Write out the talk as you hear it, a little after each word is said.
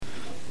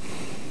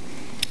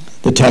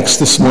The text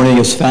this morning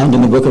is found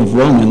in the book of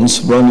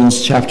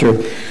Romans chapter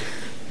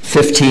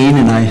 15,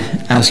 and I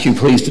ask you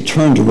please to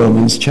turn to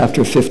Romans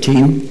chapter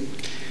 15.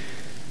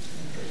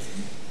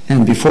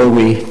 And before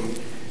we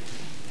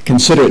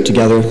consider it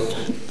together,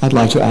 I'd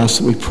like to ask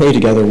that we pray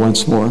together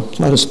once more.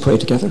 Let us pray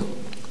together.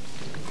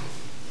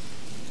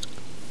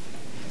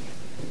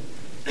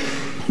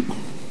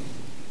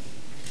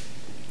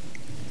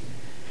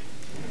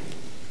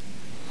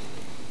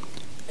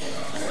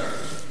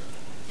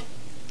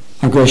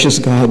 Our gracious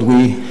God,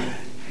 we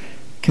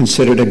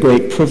consider it a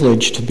great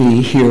privilege to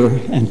be here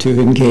and to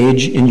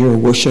engage in your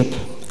worship.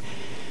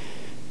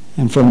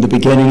 And from the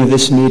beginning of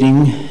this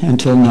meeting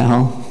until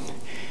now,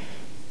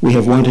 we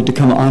have wanted to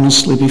come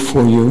honestly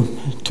before you,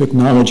 to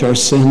acknowledge our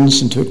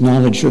sins and to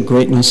acknowledge your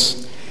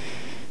greatness,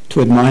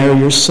 to admire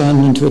your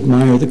Son and to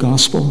admire the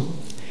gospel.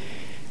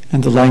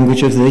 And the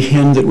language of the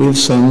hymn that we have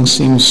sung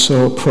seems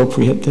so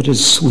appropriate, that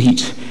is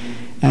sweet.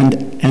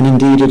 And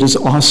indeed it is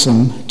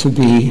awesome to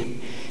be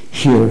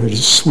here. It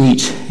is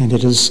sweet and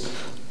it is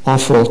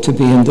awful to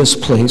be in this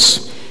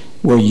place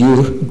where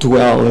you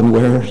dwell and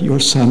where your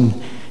Son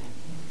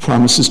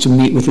promises to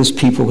meet with his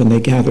people when they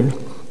gather.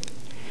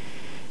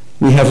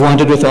 We have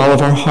wanted with all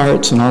of our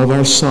hearts and all of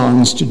our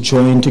songs to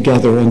join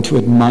together and to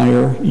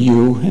admire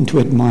you and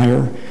to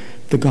admire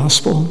the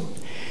gospel.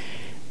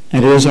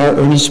 And it is our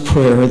earnest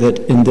prayer that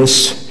in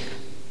this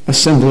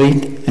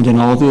assembly and in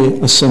all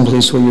the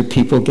assemblies where your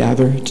people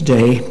gather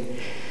today,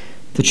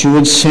 that you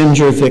would send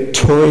your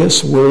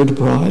victorious word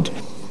abroad,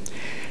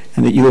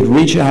 and that you would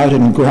reach out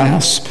and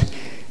grasp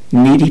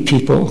needy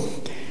people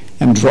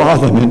and draw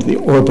them into the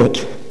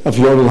orbit of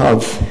your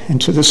love,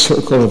 into the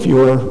circle of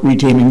your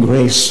redeeming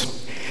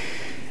grace.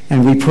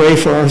 And we pray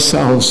for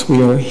ourselves.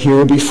 We are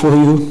here before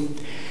you.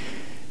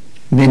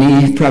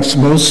 Many, perhaps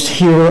most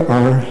here,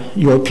 are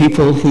your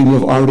people whom you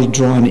have already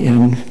drawn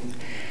in,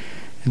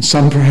 and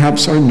some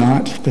perhaps are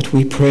not, but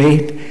we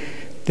pray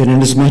that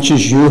inasmuch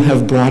as you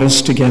have brought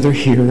us together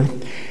here,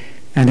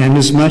 and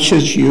inasmuch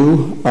as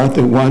you are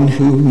the one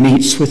who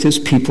meets with his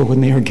people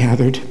when they are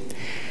gathered,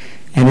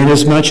 and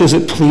inasmuch as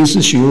it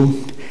pleases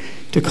you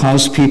to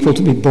cause people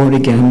to be born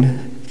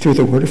again through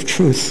the word of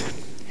truth,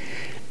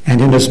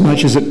 and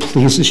inasmuch as it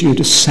pleases you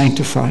to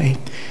sanctify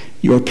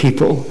your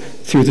people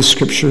through the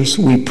scriptures,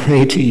 we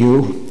pray to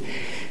you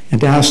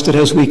and ask that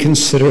as we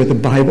consider the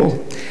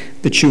Bible,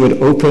 that you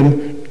would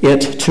open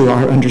it to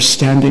our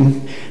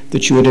understanding,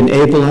 that you would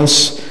enable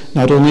us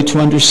not only to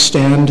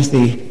understand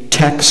the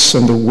texts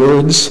and the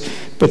words,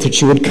 but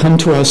that you would come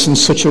to us in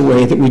such a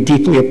way that we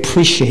deeply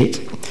appreciate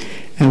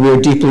and we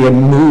are deeply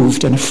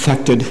moved and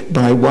affected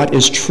by what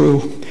is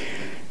true,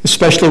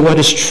 especially what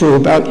is true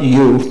about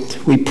you.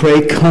 We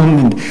pray, come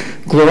and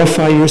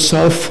glorify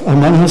yourself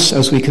among us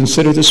as we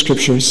consider the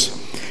scriptures.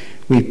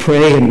 We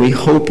pray and we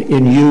hope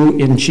in you,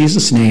 in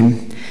Jesus'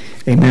 name.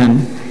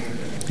 Amen.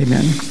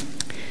 Amen.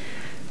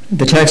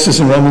 The text is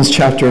in Romans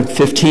chapter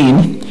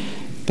 15.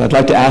 But I'd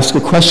like to ask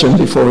a question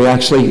before we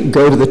actually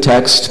go to the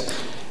text.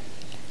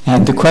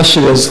 And the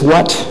question is,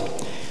 what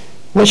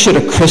should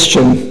a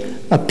Christian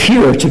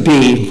appear to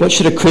be? What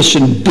should a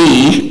Christian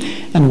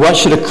be? And what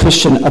should a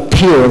Christian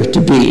appear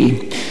to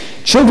be?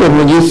 Children,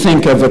 when you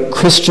think of a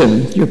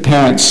Christian, your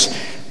parents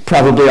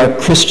probably are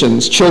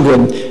Christians.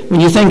 Children, when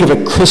you think of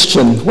a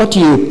Christian, what do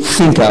you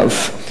think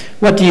of?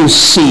 What do you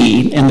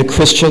see in the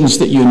Christians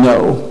that you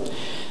know?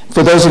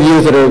 For those of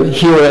you that are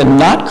here and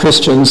not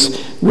Christians,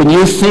 when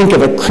you think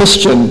of a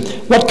Christian,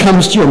 what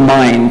comes to your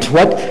mind?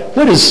 What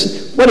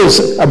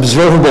is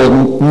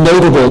observable,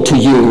 notable to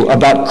you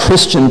about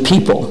Christian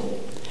people?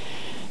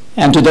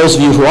 And to those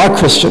of you who are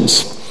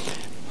Christians,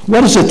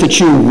 what is it that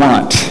you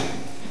want?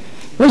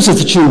 What is it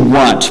that you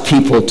want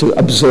people to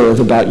observe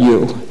about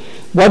you?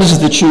 What is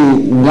it that you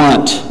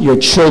want your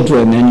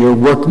children and your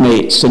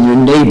workmates and your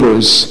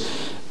neighbors?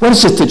 What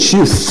is it that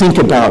you think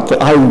about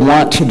that I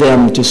want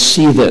them to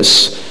see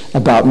this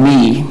about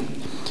me?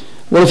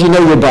 Well, if you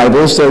know your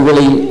Bibles, there are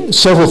really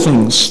several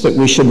things that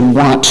we should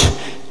want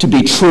to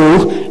be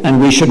true,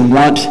 and we should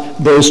want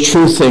those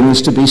true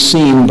things to be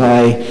seen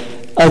by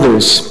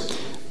others.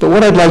 But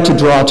what I'd like to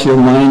draw to your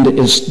mind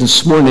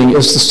this morning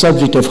is the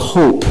subject of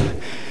hope.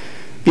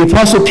 The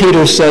Apostle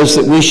Peter says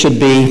that we should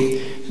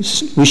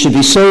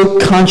be so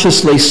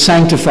consciously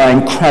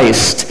sanctifying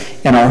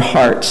Christ in our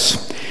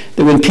hearts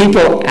that when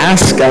people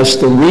ask us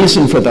the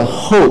reason for the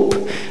hope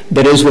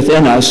that is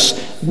within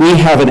us, we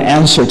have an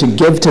answer to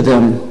give to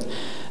them.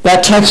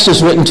 That text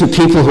is written to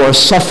people who are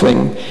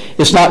suffering.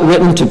 It's not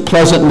written to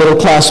pleasant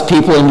middle-class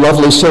people in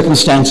lovely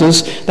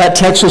circumstances. That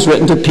text was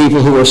written to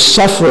people who are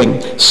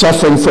suffering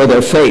for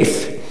their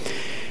faith.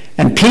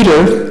 And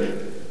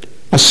Peter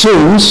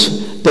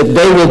assumes that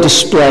they will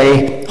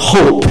display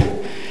hope.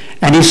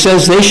 And he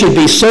says they should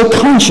be so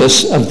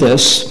conscious of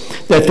this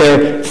that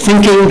they're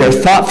thinking, they're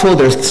thoughtful,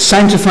 they're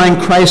sanctifying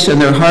Christ in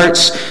their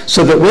hearts,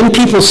 so that when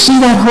people see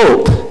that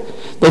hope,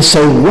 they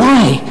say,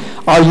 why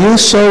are you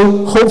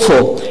so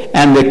hopeful?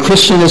 And the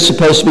Christian is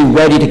supposed to be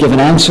ready to give an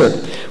answer.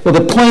 Well,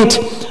 the point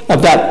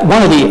of that,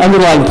 one of the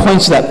underlying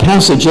points of that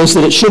passage is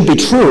that it should be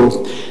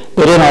true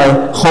But in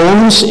our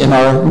homes, in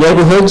our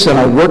neighborhoods, in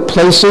our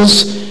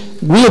workplaces,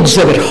 we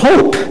exhibit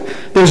hope.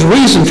 There's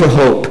reason for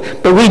hope,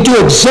 but we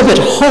do exhibit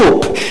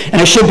hope, and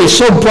it should be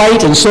so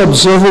bright and so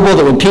observable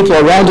that when people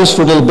are around us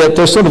for a little bit,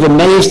 they're sort of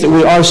amazed that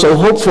we are so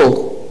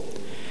hopeful.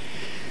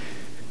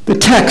 The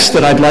text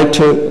that I'd like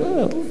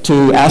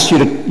to ask you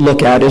to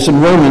look at is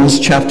in Romans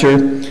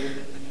chapter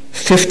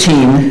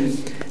 15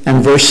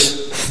 and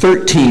verse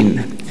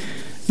 13.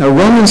 Now,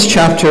 Romans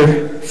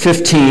chapter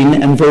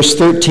 15 and verse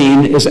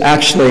 13 is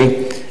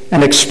actually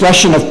an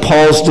expression of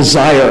Paul's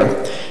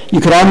desire. You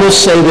could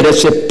almost say that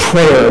it's a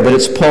prayer, that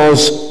it's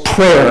Paul's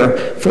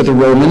prayer for the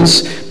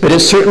Romans, but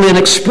it's certainly an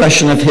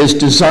expression of his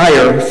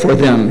desire for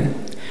them.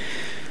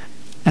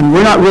 And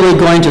we're not really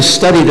going to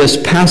study this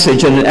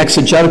passage in an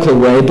exegetical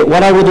way, but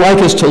what I would like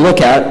us to look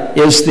at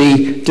is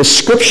the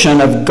description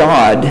of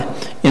God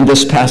in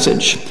this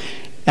passage.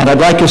 And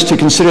I'd like us to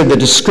consider the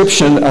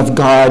description of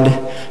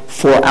God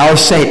for our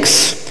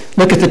sakes.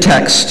 Look at the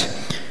text.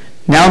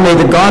 Now may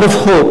the God of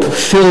hope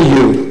fill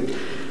you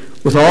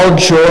with all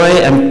joy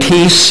and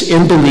peace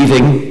in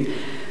believing,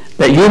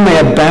 that you may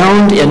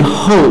abound in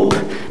hope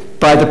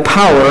by the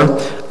power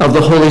of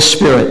the Holy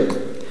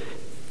Spirit.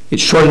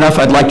 It's short enough,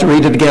 I'd like to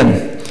read it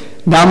again.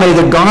 Now may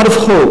the God of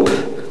hope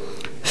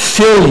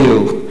fill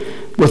you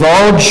with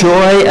all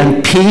joy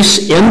and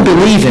peace in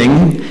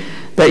believing,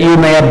 that you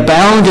may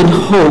abound in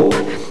hope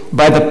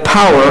by the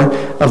power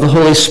of the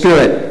Holy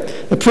Spirit.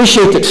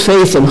 Appreciate that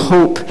faith and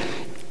hope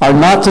are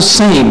not the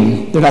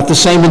same. They're not the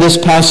same in this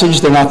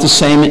passage. They're not the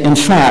same in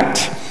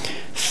fact.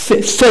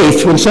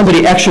 Faith, when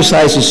somebody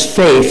exercises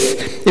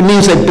faith, it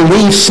means they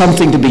believe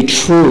something to be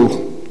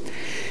true.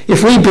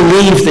 If we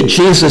believe that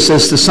Jesus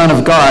is the Son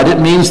of God, it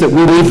means that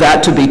we believe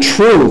that to be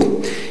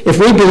true. If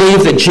we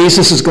believe that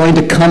Jesus is going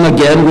to come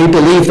again, we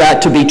believe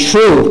that to be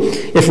true.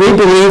 If we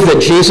believe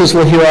that Jesus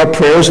will hear our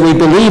prayers, we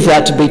believe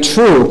that to be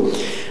true.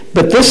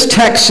 But this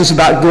text is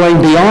about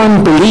going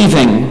beyond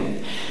believing.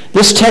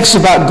 This text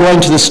is about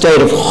going to the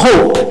state of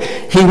hope.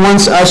 He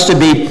wants us to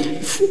be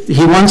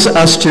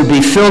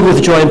filled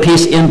with joy and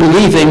peace in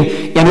believing,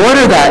 in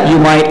order that you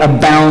might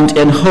abound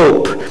in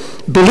hope.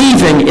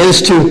 Believing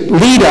is to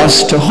lead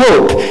us to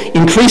hope.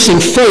 Increasing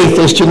faith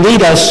is to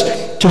lead us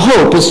to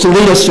hope. It's to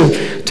lead us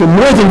to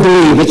more than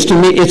believe. It's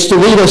to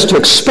lead us to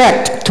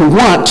expect, to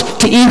want,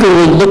 to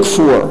eagerly look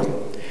for.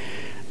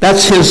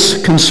 That's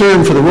his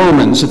concern for the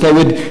Romans, that they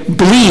would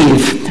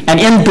believe, and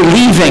in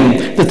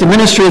believing that the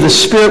ministry of the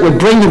Spirit would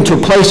bring them to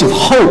a place of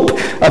hope,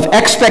 of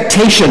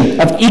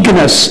expectation, of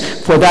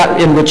eagerness for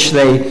that in which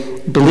they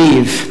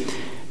believe.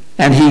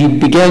 And he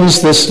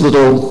begins this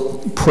little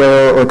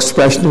prayer or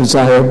expression of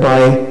desire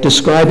by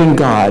describing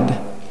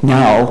God.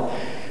 Now,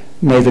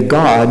 may the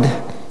God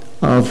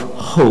of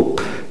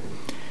hope.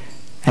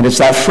 And it's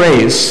that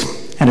phrase,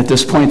 and at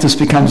this point this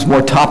becomes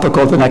more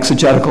topical than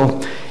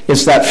exegetical.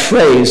 It's that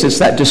phrase, it's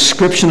that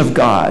description of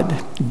God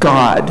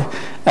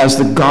as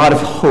the God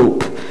of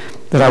hope,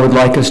 that I would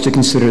like us to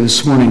consider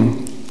this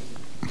morning.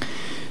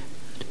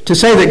 To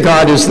say that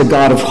God is the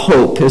God of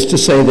hope is to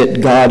say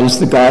that God is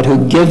the God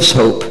who gives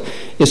hope,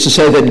 is to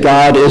say that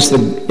God is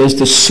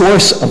the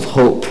source of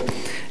hope.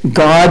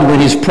 God,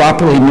 when he's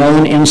properly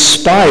known,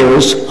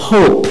 inspires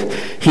hope.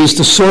 He's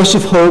the source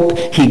of hope.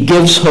 He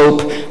gives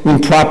hope.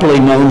 When properly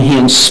known, he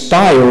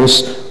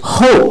inspires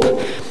hope.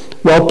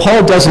 Well,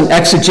 Paul doesn't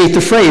exegete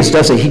the phrase,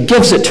 does he? He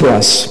gives it to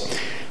us.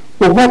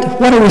 Well,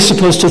 what are we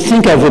supposed to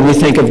think of when we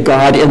think of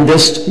God in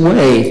this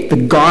way, the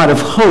God of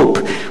hope?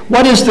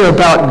 What is there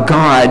about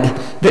God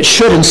that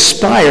should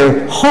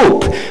inspire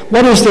hope?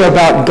 What is there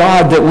about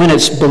God that, when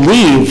it's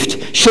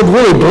believed, should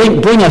really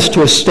bring us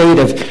to a state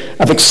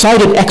of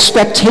excited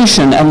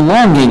expectation and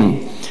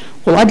longing?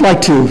 Well, I'd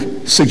like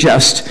to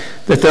suggest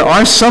that there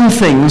are some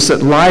things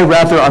that lie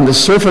rather on the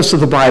surface of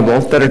the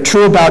Bible that are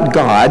true about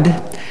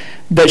God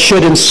that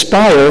should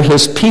inspire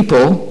his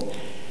people,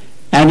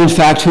 and in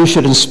fact, who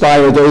should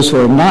inspire those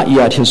who are not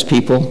yet his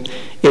people.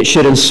 It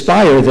should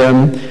inspire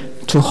them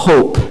to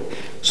hope.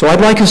 So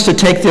I'd like us to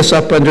take this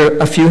up under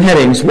a few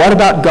headings. What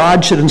about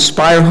God should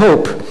inspire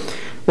hope?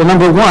 Well,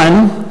 number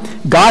one,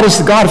 God is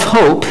the God of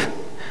hope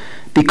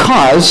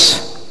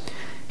because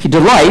he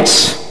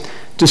delights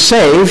to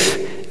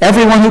save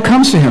everyone who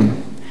comes to him.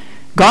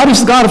 God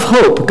is the God of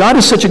hope. God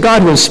is such a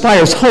God who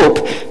inspires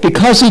hope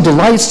because he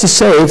delights to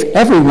save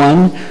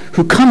everyone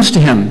who comes to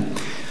him.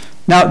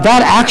 Now,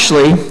 that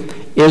actually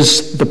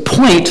is the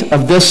point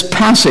of this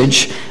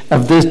passage,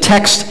 of the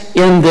text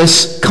in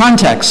this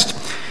context.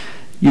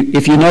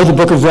 If you know the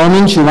book of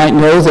Romans, you might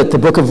know that the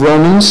book of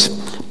Romans,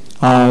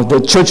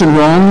 the church in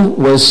Rome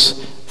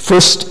was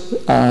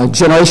first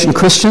generation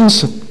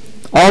Christians.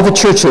 All the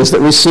churches that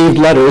received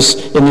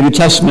letters in the New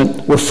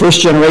Testament were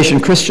first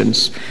generation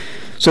Christians.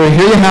 So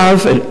here you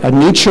have a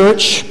new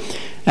church,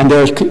 and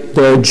there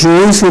are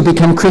Jews who have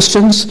become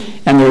Christians,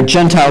 and there are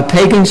Gentile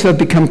pagans who have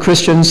become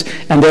Christians,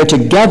 and they're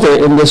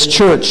together in this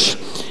church.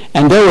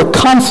 And there were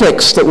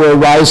conflicts that were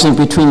arising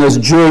between those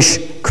Jewish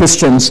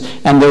Christians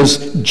and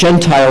those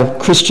Gentile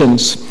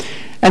Christians.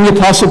 And the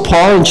Apostle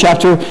Paul in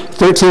chapter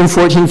 13,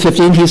 14,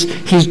 15,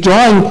 he's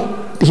drawing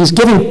he's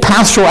giving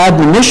pastoral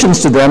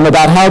admonitions to them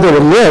about how they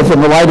would live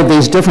in the light of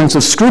these differences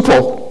of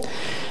scruple.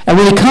 And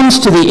when he comes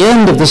to the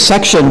end of the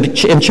section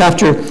in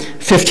chapter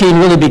 15,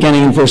 really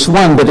beginning in verse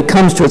 1, but it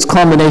comes to its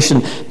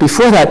culmination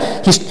before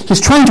that, he's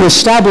trying to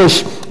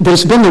establish that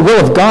it's been the will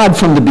of God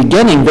from the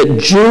beginning that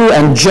Jew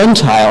and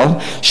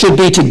Gentile should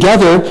be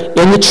together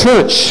in the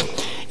church.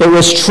 It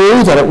was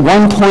true that at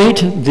one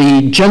point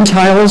the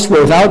Gentiles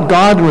were without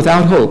God and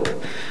without hope.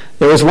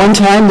 There was one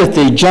time that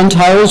the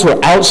Gentiles were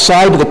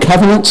outside of the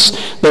covenants.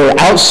 They were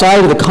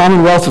outside of the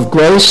commonwealth of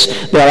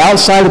grace. They were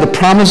outside of the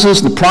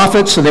promises and the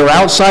prophets, and they were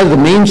outside of the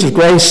means of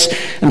grace.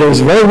 And there was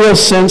a very real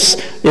sense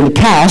in the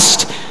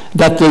past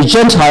that the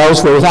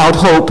Gentiles were without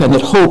hope and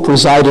that hope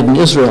resided in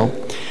Israel.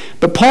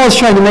 But Paul is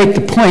trying to make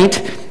the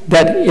point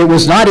that it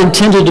was not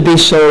intended to be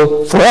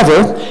so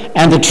forever.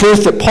 And the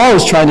truth that Paul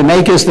is trying to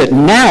make is that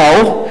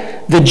now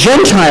the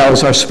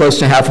Gentiles are supposed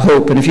to have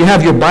hope. And if you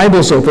have your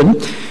Bibles open,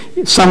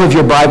 some of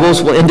your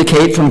Bibles will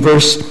indicate from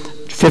verse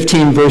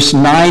 15, verse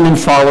 9 and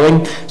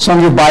following, some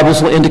of your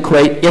Bibles will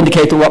indicate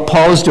that what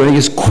Paul is doing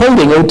is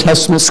quoting Old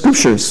Testament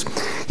scriptures.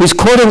 He's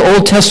quoting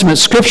Old Testament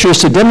scriptures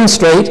to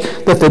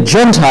demonstrate that the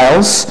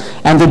Gentiles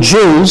and the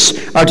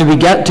Jews are to be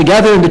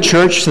together in the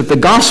church, that the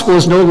gospel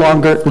is no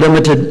longer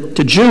limited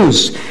to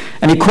Jews.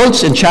 And he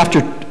quotes in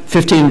chapter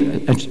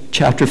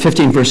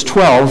 15, verse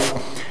 12,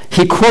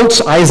 he quotes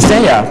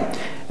Isaiah.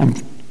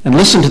 And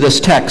listen to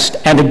this text.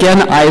 And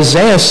again,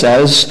 Isaiah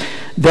says,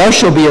 "There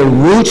shall be a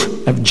root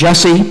of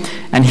Jesse,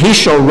 and he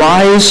shall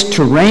rise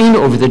to reign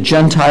over the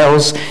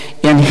Gentiles.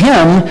 In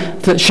him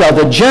shall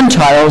the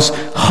Gentiles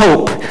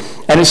hope."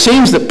 And it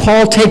seems that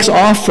Paul takes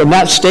off from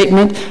that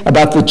statement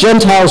about the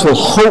Gentiles will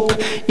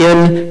hope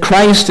in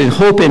Christ and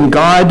hope in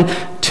God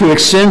to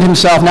extend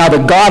himself. Now the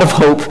God of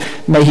hope,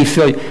 may he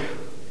fill you.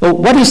 Well,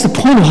 what is the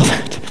point of all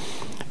that?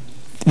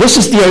 This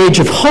is the age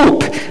of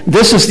hope.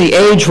 This is the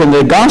age when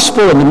the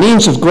gospel and the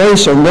means of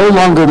grace are no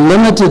longer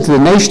limited to the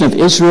nation of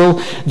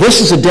Israel. This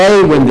is a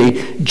day when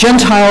the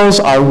Gentiles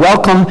are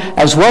welcome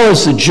as well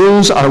as the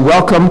Jews are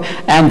welcome,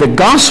 and the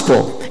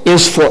gospel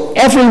is for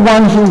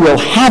everyone who will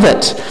have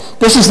it.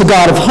 This is the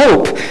God of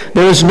hope.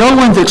 There is no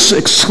one that's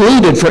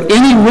excluded for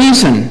any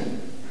reason.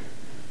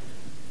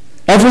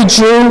 Every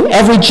Jew,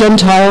 every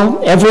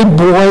Gentile, every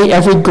boy,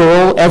 every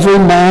girl, every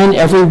man,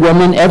 every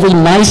woman, every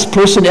nice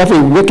person, every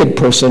wicked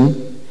person,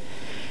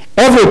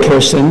 every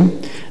person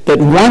that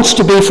wants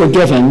to be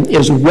forgiven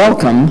is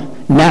welcome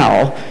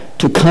now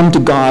to come to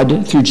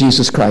God through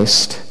Jesus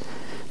Christ.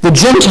 The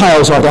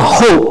Gentiles are the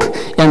hope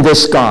in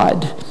this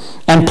God.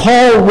 And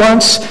Paul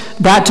wants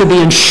that to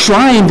be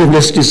enshrined in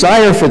this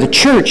desire for the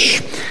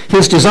church.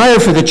 His desire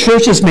for the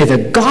church is, may the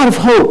God of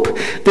hope,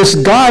 this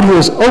God who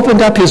has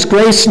opened up his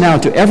grace now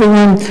to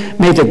everyone,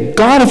 may the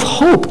God of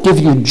hope give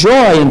you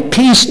joy and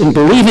peace in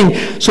believing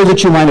so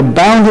that you might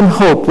abound in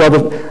hope.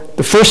 Well,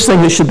 the first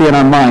thing that should be in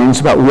our minds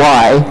about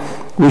why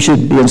we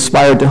should be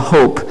inspired to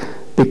hope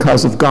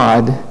because of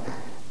God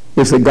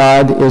is that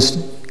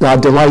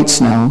God delights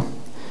now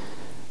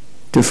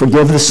to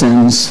forgive the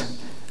sins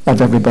of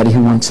everybody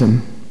who wants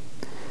him.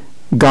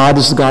 God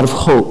is the God of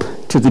hope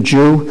to the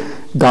Jew.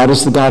 God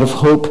is the God of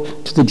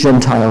hope to the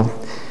Gentile.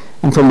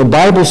 And from the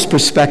Bible's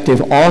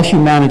perspective, all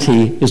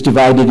humanity is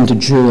divided into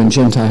Jew and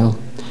Gentile.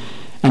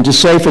 And to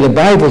say, for the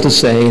Bible to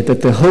say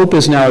that the hope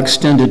is now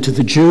extended to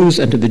the Jews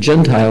and to the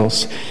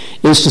Gentiles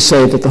is to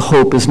say that the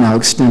hope is now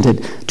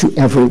extended to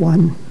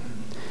everyone.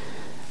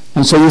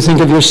 And so you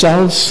think of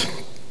yourselves,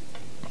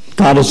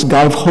 God is the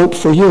God of hope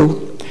for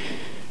you,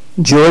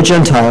 Jew or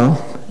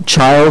Gentile,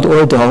 child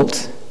or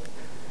adult,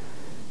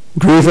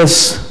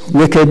 grievous,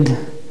 wicked,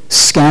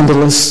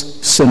 scandalous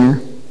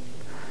sinner,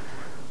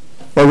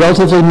 a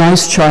relatively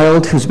nice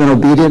child who's been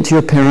obedient to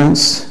your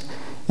parents,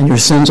 and your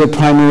sins are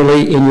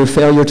primarily in your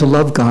failure to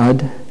love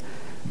God.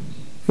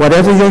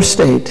 Whatever your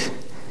state,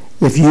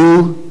 if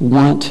you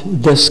want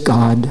this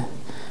God,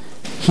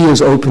 he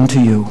is open to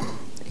you.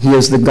 He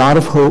is the God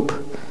of hope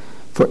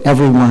for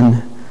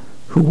everyone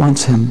who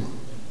wants him.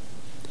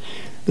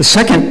 The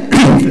second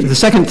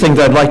thing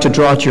that I'd like to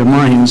draw to your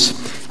minds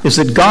is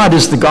that God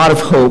is the God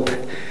of hope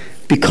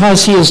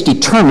because he is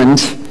determined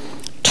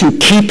to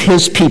keep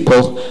his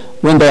people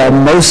when they are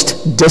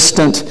most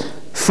distant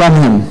from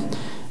him.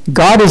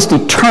 God is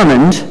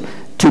determined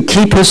to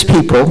keep his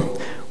people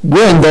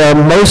when they are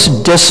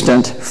most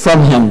distant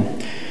from him.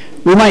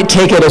 We might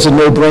take it as a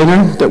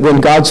no-brainer that when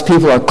God's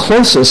people are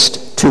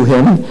closest to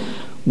him,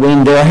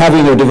 when they're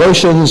having their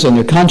devotions and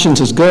their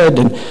conscience is good,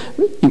 and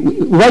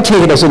we might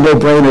take it as a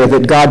no-brainer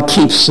that God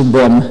keeps them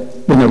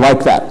when they're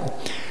like that.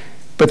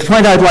 But the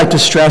point I'd like to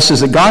stress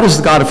is that God is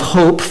the God of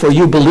hope for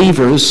you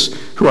believers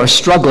who are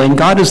struggling.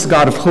 God is the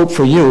God of hope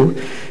for you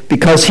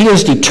because he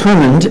is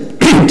determined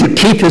to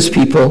keep his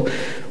people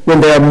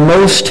when they are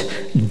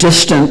most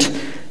distant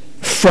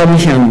from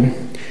him.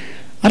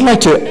 I'd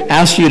like to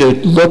ask you to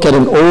look at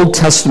an Old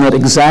Testament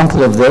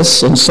example of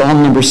this in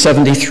Psalm number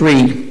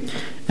 73.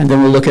 And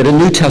then we'll look at a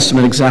New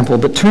Testament example.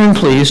 But turn,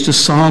 please, to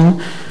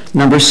Psalm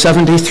number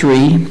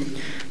 73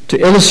 to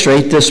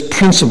illustrate this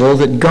principle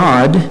that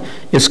God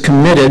is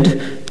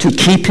committed to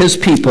keep his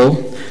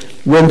people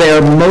when they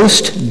are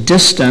most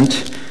distant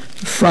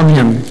from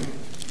him.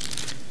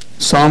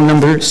 Psalm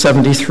number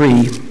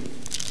 73.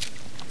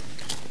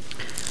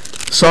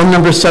 Psalm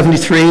number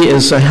 73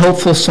 is a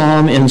helpful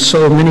psalm in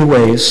so many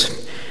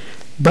ways,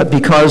 but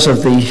because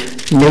of the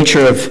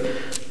nature of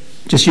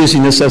just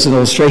using this as an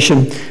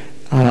illustration,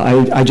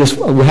 I just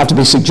would have to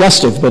be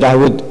suggestive, but I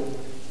would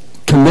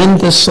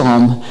commend this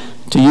psalm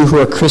to you who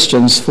are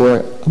Christians for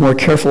a more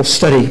careful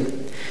study.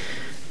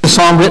 The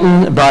psalm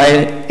written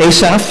by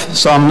Asaph,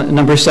 Psalm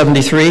number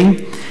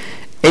 73.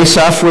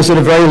 Asaph was in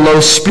a very low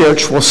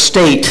spiritual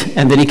state,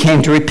 and then he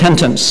came to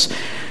repentance.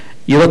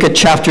 You look at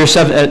chapter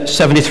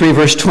 73,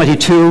 verse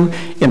 22,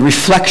 in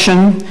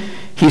reflection,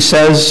 he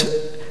says,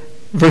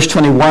 verse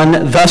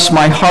 21, "Thus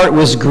my heart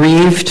was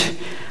grieved,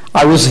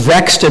 I was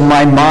vexed in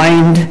my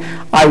mind,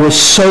 I was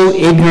so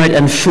ignorant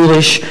and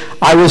foolish,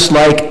 I was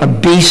like a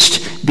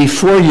beast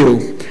before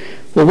you."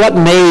 Well, what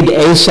made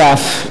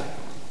Asaph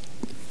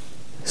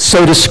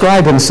so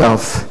describe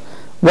himself?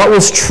 What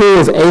was true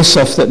of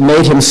Asaph that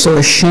made him so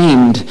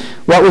ashamed?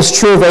 What was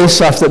true of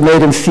Asaph that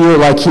made him feel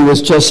like he was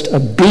just a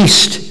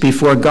beast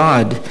before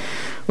God?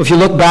 Well, if you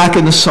look back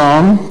in the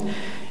psalm,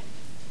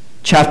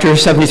 chapter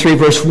 73,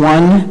 verse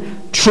 1,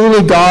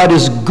 "Truly God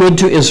is good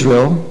to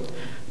Israel,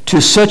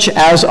 to such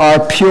as are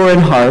pure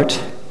in heart,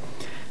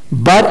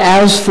 but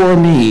as for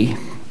me."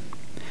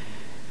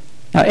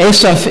 Now,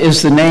 Asaph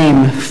is the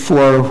name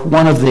for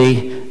one of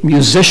the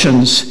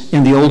musicians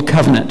in the Old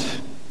Covenant.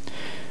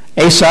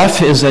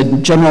 Asaph is a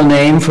general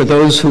name for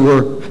those who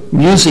were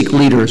music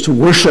leaders,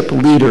 worship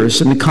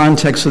leaders in the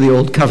context of the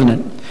Old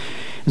Covenant.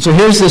 And so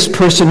here's this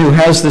person who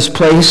has this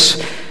place,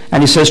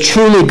 and he says,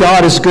 "Truly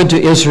God is good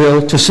to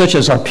Israel, to such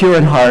as are pure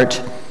in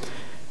heart.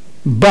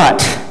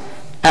 But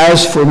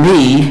as for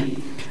me,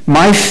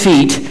 my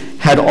feet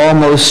had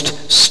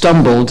almost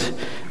stumbled.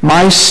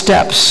 My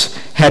steps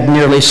had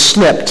nearly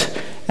slipped.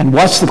 And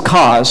what's the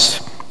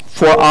cause?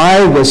 For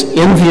I was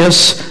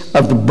envious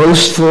of the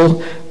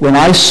boastful when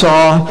I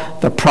saw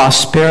the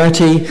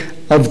prosperity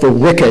of the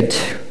wicked."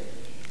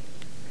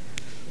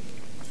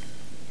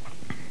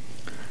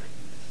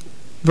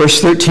 Verse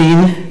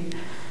 13,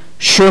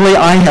 "Surely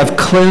I have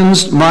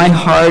cleansed my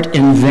heart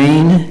in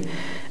vain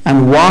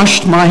and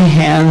washed my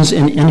hands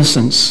in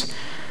innocence.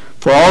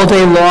 For all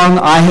day long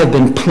I have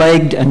been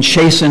plagued and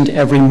chastened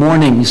every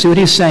morning." You see what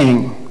he's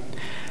saying?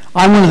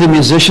 I'm one of the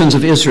musicians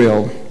of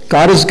Israel.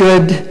 God is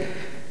good,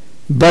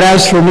 but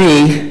as for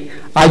me,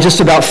 I just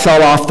about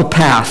fell off the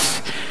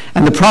path.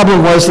 And the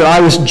problem was that I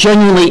was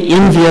genuinely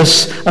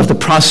envious of the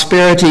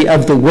prosperity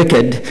of the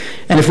wicked.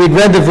 And if we'd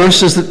read the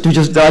verses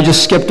that I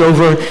just skipped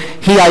over,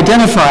 he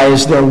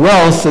identifies their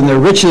wealth and their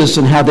riches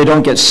and how they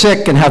don't get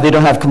sick and how they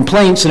don't have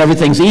complaints and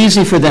everything's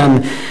easy for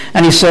them.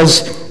 And he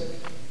says,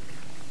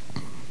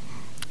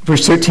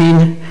 verse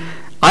 13,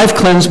 "I've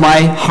cleansed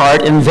my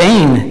heart in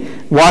vain,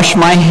 washed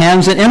my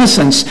hands in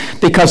innocence,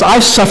 because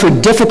I've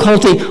suffered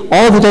difficulty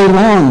all the day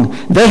long.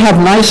 They have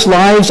nice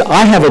lives,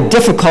 I have a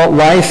difficult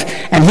life,"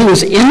 and he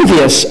was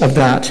envious of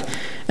that.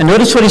 And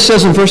notice what he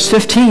says in verse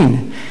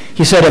 15.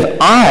 He said,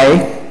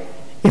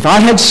 if I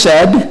had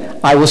said,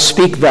 "I will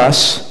speak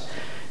thus,"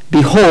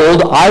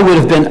 behold, I would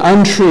have been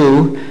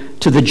untrue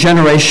to the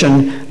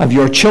generation of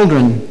your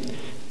children.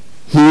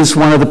 He's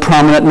one of the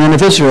prominent men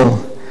of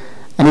Israel.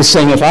 And he's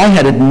saying, if I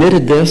had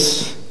admitted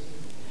this,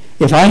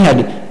 if I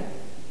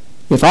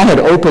had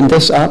opened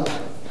this up,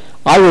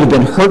 I would have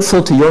been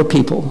hurtful to your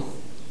people.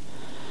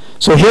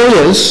 So here he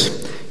is.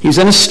 He's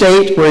in a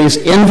state where he's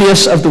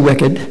envious of the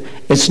wicked.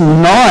 It's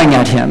gnawing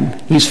at him.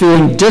 He's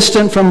feeling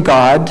distant from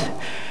God.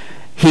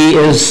 He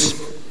is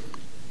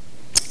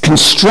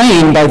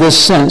constrained by this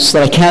sense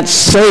that I can't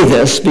say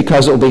this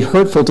because it will be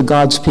hurtful to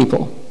God's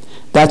people.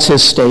 That's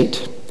his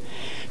state.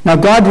 Now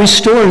God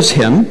restores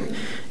him.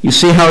 You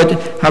see how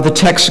the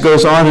text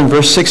goes on in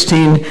verse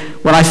 16.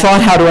 "When I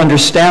thought how to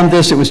understand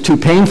this, it was too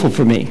painful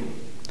for me."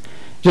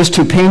 Just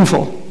too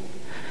painful.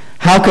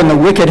 How can the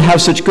wicked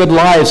have such good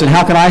lives, and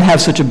how can I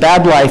have such a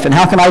bad life, and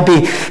how can I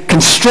be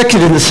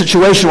constricted in the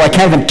situation where I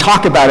can't even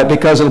talk about it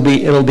because it'll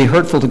be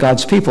hurtful to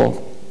God's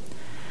people?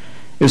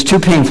 It was too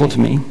painful to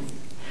me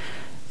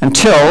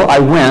until I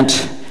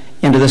went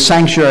into the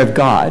sanctuary of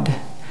God.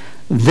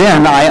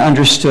 Then I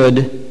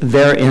understood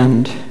their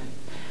end.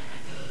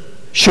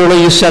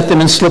 "Surely you set them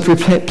in slippery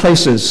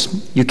places.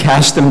 You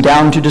cast them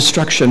down to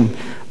destruction.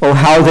 Oh,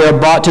 how they are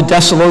brought to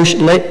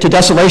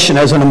desolation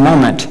as in a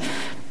moment.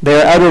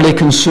 They are utterly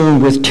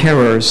consumed with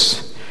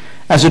terrors.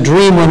 As a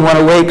dream when one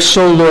awakes,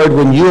 so, Lord,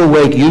 when you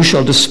awake, you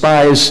shall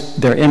despise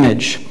their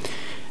image."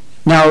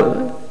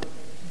 Now,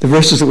 the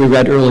verses that we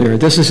read earlier,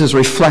 this is his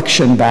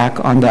reflection back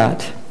on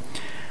that.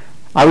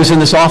 I was in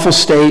this awful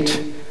state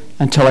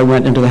until I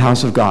went into the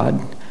house of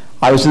God.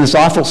 I was in this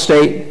awful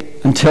state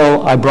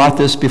until I brought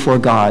this before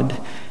God.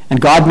 And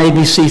God made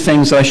me see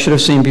things that I should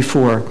have seen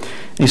before.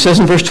 And he says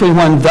in verse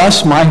 21,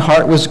 "Thus my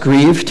heart was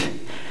grieved,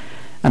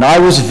 and I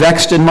was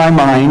vexed in my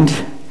mind.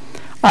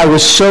 I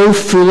was so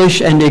foolish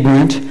and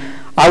ignorant.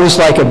 I was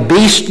like a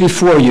beast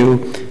before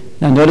you."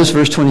 Now notice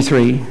verse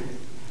 23.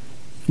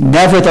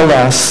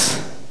 "Nevertheless,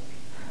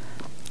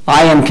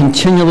 I am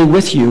continually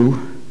with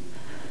you.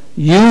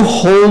 You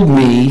hold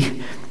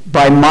me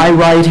by my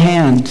right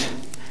hand.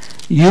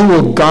 You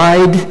will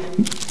guide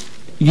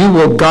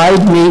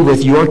me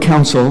with your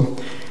counsel,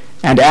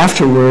 and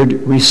afterward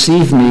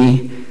receive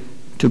me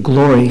to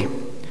glory.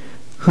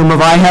 Whom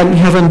have I in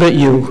heaven but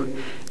you?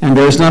 And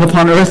there is none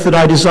upon earth that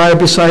I desire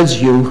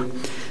besides you.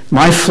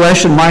 My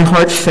flesh and my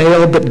heart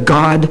fail, but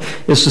God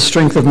is the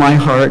strength of my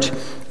heart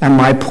and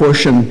my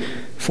portion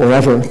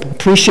forever.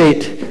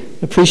 Appreciate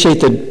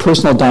the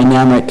personal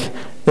dynamic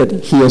that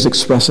he is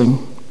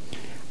expressing.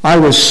 I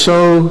was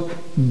so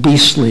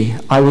beastly.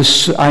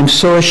 I'm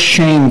so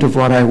ashamed of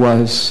what I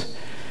was.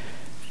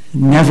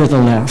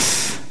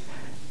 Nevertheless,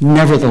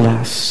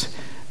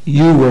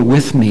 you were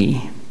with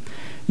me.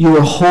 You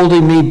were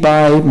holding me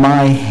by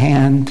my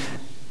hand.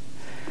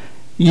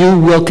 You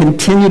will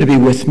continue to be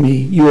with me.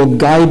 You will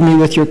guide me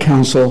with your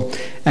counsel,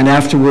 and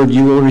afterward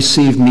you will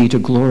receive me to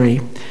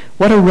glory.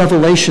 What a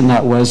revelation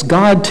that was.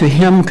 God to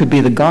him could be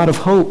the God of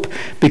hope,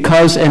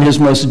 because in his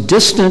most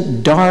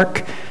distant,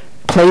 dark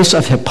place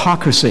of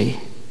hypocrisy,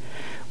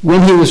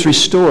 when he was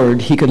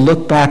restored, he could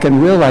look back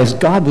and realize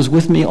God was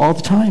with me all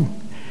the time.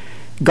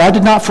 God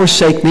did not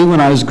forsake me when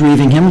I was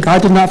grieving him.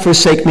 God did not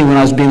forsake me when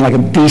I was being like a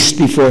beast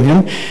before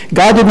him.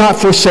 God did not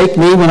forsake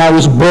me when I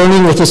was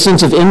burning with a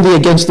sense of envy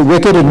against the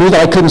wicked and knew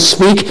that I couldn't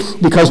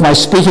speak because my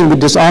speaking would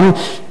dishonor.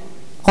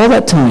 All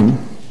that time,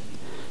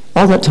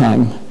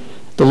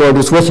 the Lord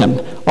was with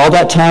him. All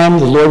that time,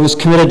 the Lord was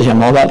committed to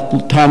him. All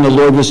that time, the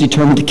Lord was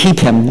determined to keep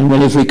him. And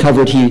when he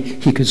recovered,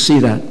 he could see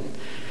that.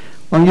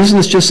 Well, I'm using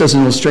this just as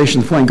an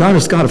illustration of the point. God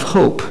is God of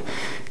hope.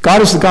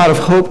 God is the God of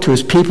hope to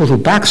his people who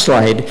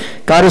backslide.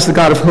 God is the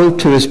God of hope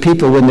to his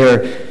people when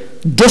they're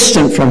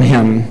distant from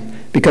him,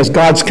 because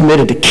God's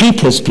committed to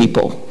keep his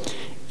people,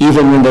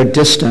 even when they're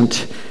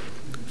distant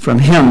from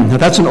him. Now,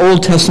 that's an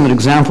Old Testament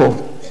example.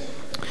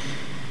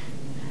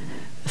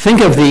 Think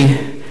of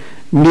the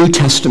New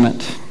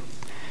Testament.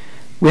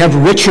 We have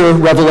richer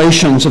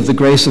revelations of the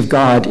grace of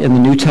God in the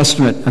New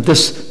Testament.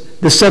 This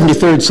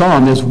 73rd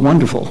Psalm is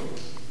wonderful.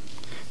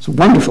 It's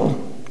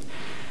wonderful.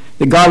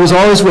 That God was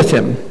always with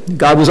him.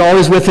 God was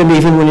always with him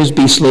even when he was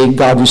beastly.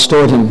 God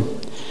restored him.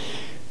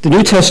 The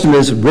New Testament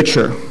is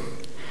richer.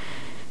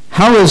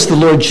 How is the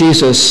Lord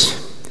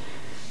Jesus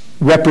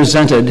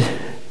represented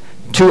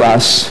to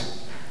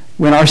us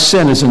when our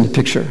sin is in the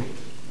picture?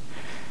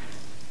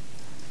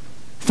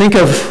 Think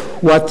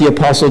of what the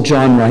Apostle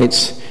John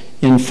writes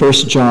in 1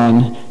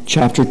 John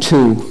chapter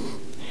 2.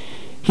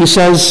 He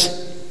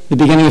says, the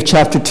beginning of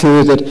chapter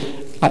 2,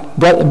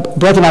 that,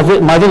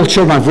 brethren, my little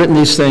children, I've written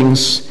these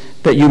things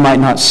that you might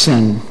not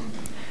sin.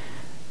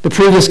 The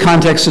previous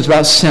context is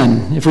about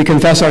sin. If we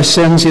confess our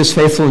sins, he is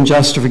faithful and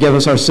just to forgive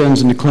us our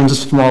sins and to cleanse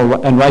us from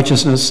all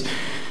unrighteousness.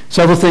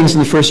 Several things in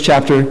the first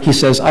chapter, he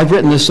says, I've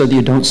written this so that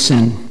you don't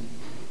sin.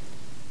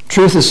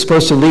 Truth is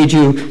supposed to lead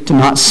you to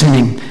not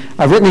sinning.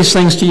 I've written these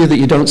things to you that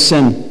you don't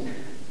sin.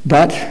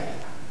 But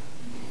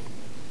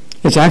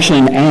it's actually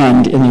an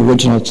and in the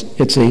original.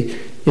 It's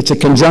a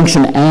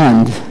conjunction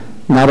and,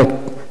 not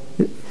a...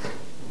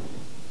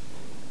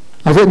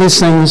 I've written these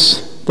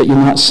things that you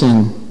not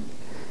sin.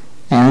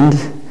 And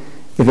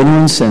if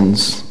anyone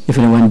sins, if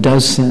anyone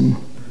does sin,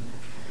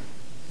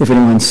 if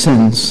anyone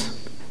sins,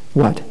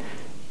 what?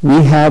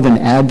 We have an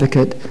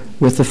advocate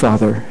with the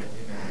Father,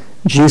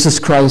 Jesus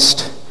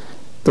Christ,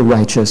 the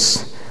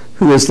righteous,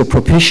 who is the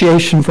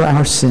propitiation for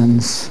our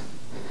sins.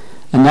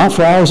 And not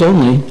for ours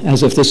only,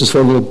 as if this is for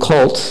a little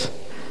cult,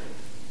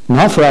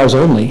 not for ours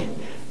only,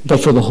 but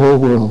for the whole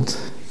world.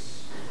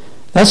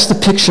 That's the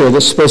picture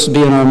that's supposed to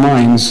be in our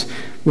minds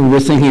when we're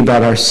thinking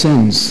about our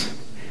sins.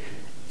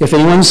 If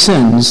anyone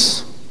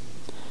sins,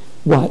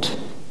 what?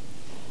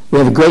 We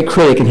have a great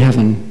critic in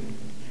heaven.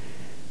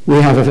 We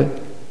have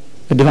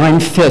a divine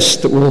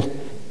fist that will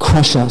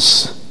crush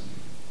us.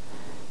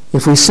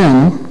 If we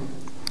sin,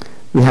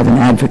 we have an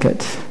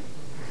advocate.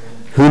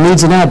 Who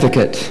needs an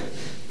advocate?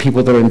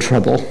 People that are in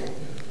trouble.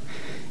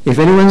 If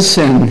anyone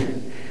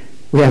sin,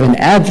 we have an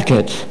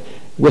advocate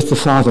with the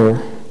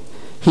Father.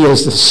 He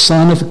is the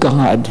Son of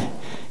God.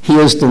 He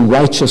is the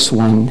righteous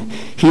one.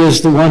 He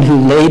is the one who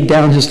laid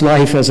down his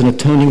life as an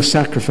atoning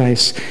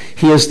sacrifice.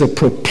 He is the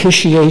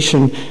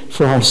propitiation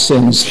for our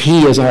sins.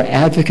 He, as our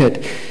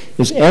advocate,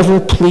 is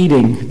ever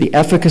pleading the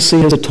efficacy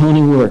of his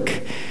atoning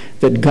work,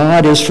 that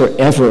God is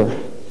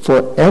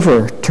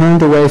forever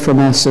turned away from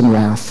us in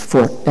wrath,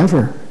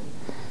 forever,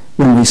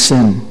 when we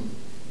sin.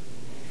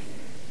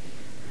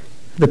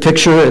 The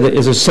picture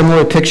is a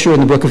similar picture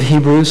in the book of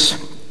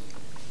Hebrews.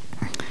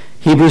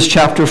 Hebrews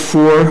chapter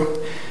 4,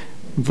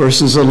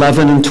 verses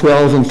 11 and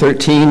 12 and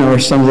 13 are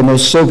some of the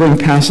most sobering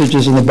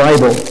passages in the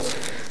Bible.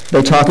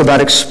 They talk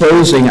about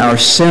exposing our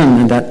sin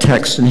in that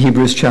text in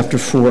Hebrews chapter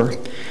 4.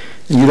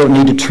 And you don't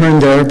need to turn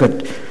there,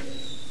 but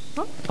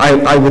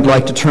I would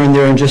like to turn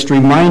there and just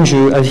remind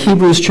you of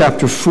Hebrews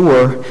chapter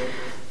 4,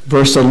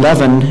 verse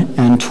 11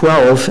 and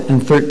 12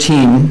 and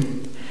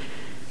 13.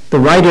 The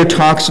writer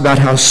talks about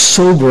how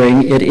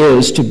sobering it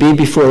is to be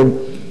before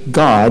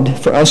God,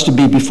 for us to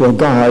be before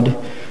God,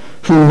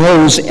 who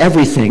knows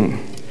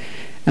everything.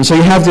 And so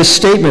you have this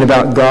statement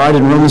about God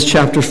in Romans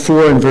chapter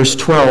 4 and verse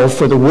 12,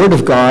 "For the word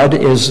of God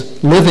is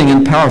living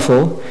and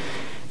powerful,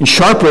 and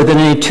sharper than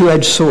any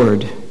two-edged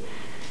sword,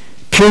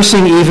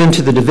 piercing even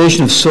to the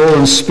division of soul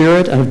and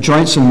spirit, and of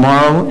joints and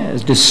marrow,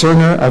 as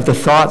discerner of the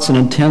thoughts and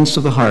intents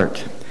of the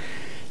heart."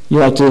 You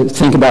have to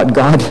think about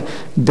God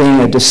being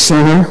a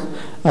discerner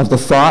of the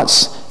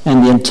thoughts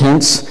and the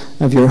intents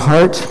of your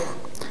heart.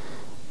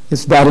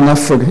 It's bad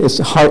enough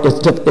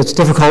it's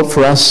difficult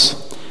for us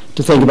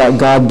to think about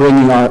God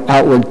bringing our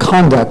outward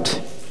conduct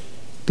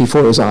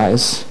before his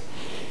eyes.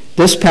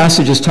 This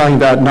passage is talking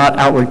about not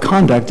outward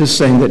conduct. It's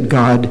saying that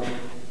God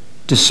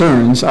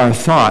discerns our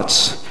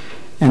thoughts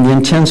and the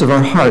intents of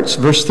our hearts.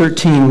 Verse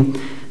 13,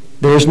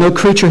 "There is no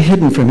creature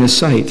hidden from his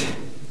sight,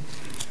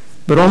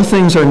 but all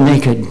things are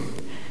naked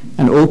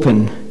and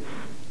open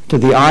to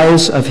the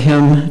eyes of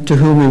him to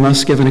whom we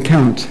must give an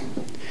account."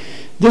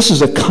 This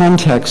is a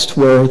context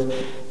where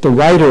the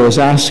writer is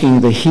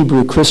asking the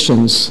Hebrew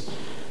Christians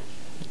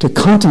to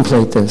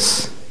contemplate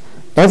this.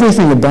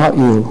 Everything about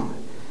you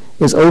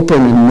is open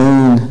and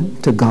known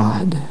to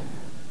God.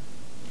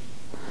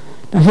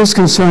 Now his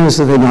concern is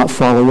that they not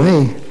fall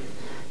away.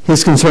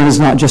 His concern is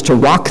not just to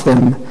rock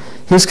them.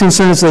 His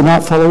concern is they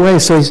not fall away.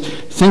 So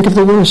think of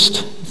the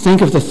worst.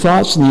 Think of the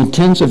thoughts and the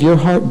intents of your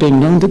heart being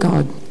known to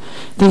God.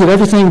 Think of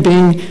everything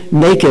being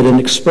naked and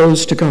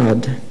exposed to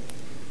God.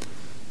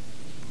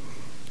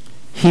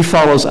 He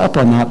follows up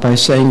on that by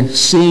saying,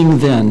 "Seeing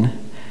then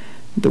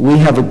that we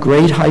have a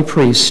great high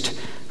priest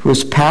who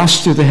has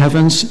passed through the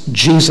heavens,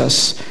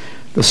 Jesus,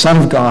 the Son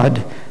of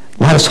God,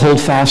 let us hold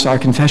fast our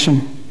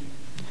confession.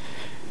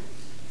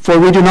 For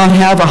we do not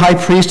have a high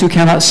priest who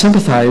cannot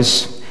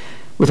sympathize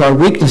with our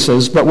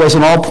weaknesses, but was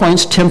in all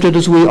points tempted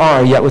as we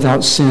are, yet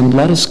without sin.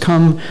 Let us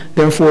come,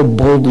 therefore,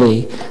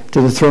 boldly to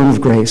the throne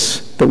of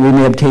grace, that we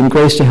may obtain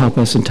grace to help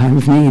us in time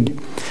of need."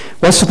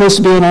 What's supposed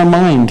to be in our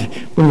mind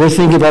when we're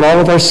thinking about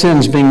all of our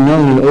sins being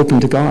known and open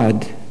to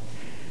God?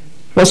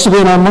 What's to be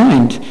in our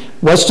mind?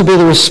 What's to be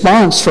the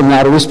response from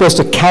that? Are we supposed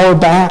to cower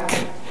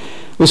back?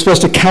 We're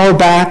supposed to cower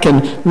back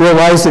and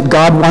realize that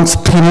God wants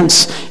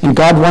penance and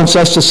God wants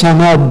us to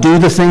somehow do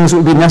the things that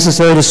would be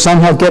necessary to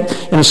somehow get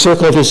in a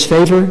circle of his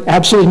favor?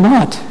 Absolutely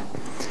not.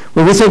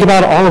 When we think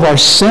about all of our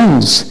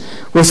sins,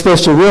 we're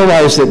supposed to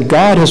realize that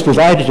God has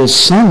provided his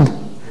Son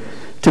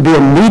to be a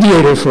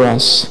mediator for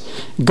us.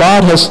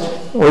 God has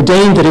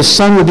ordained that his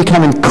Son would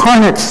become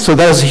incarnate so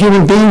that as a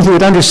human being he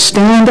would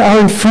understand our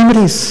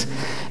infirmities.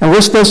 And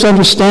we're supposed to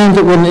understand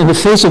that when in the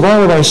face of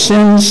all of our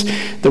sins,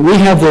 that we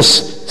have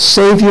this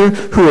Savior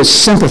who is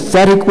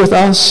sympathetic with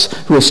us,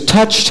 who is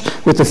touched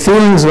with the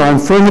feelings of our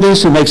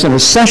infirmities, who makes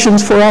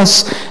intercessions for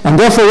us, and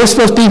therefore we're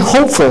supposed to be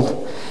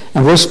hopeful.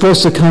 And we're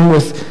supposed to come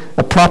with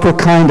a proper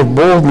kind of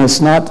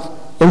boldness, not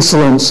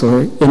insolence,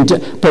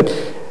 but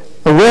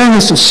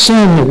awareness of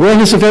sin,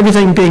 awareness of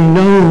everything being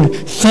known,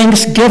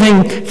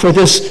 thanksgiving for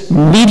this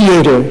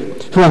mediator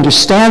who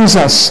understands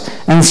us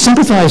and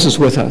sympathizes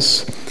with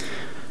us.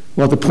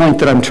 Well, the point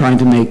that I'm trying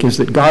to make is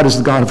that God is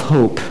the God of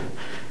hope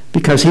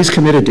because he's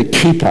committed to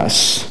keep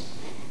us.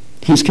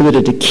 He's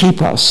committed to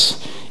keep us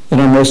in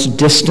our most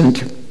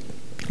distant,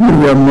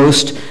 when we are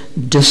most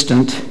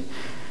distant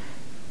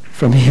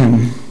from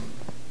him.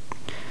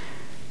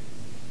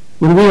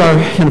 When we are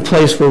in a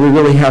place where we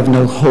really have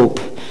no hope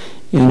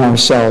in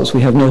ourselves,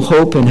 we have no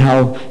hope in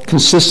how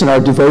consistent our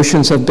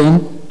devotions have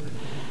been,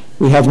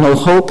 we have no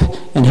hope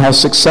in how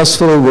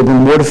successfully we've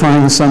been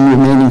mortifying some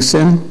remaining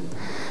sin,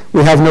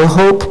 we have no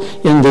hope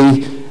in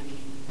the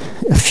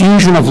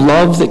effusion of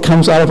love that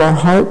comes out of our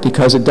heart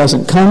because it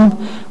doesn't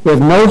come. We have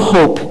no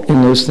hope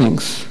in those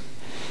things.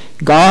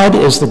 God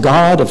is the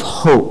God of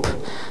hope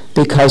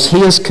because he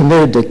is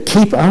committed to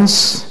keep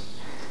us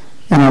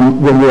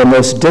and when we are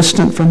most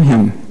distant from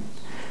him.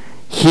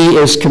 He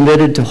is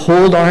committed to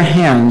hold our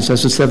hands,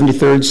 as the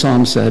 73rd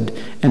Psalm said,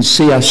 and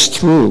see us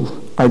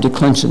through our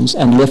declensions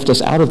and lift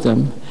us out of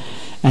them.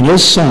 And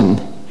his Son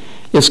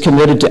is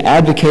committed to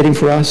advocating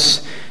for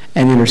us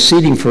and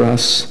interceding for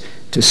us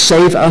to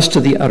save us to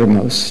the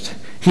uttermost.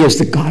 He is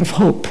the God of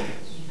hope.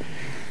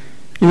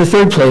 In the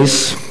third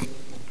place,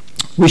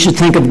 we should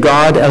think of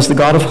God as the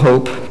God of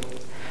hope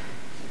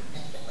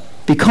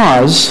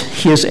because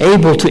he is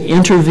able to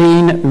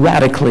intervene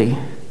radically.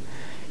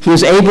 He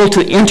is able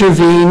to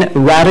intervene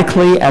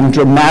radically and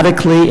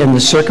dramatically in the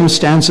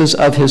circumstances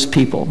of his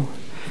people.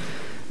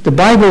 The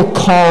Bible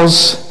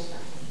calls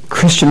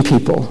Christian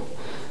people,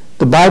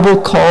 the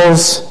Bible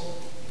calls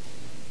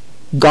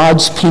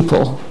God's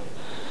people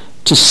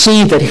to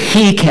see that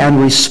he can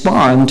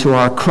respond to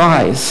our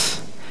cries.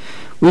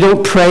 We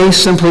don't pray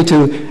simply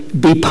to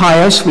be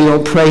pious. We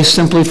don't pray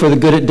simply for the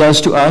good it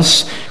does to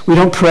us. We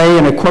don't pray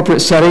in a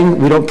corporate setting.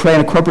 We don't pray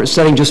in a corporate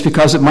setting just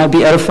because it might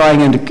be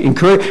edifying and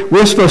encourage.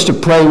 We're supposed to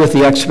pray with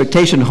the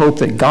expectation and hope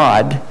that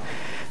God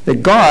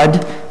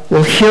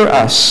will hear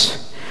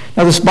us.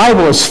 Now this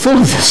Bible is full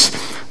of this.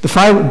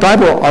 The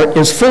Bible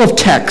is full of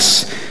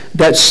texts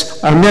that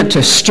are meant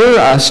to stir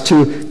us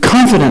to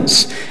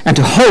confidence and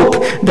to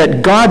hope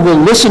that God will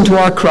listen to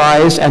our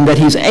cries and that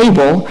he's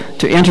able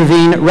to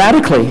intervene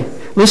radically.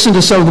 Listen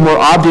to some of the more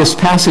obvious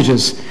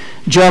passages.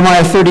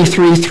 Jeremiah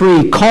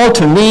 33:3, call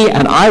to me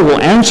and I will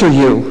answer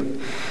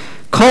you.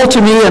 Call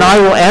to me and I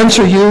will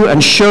answer you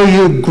and show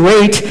you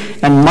great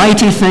and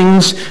mighty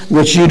things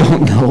which you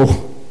don't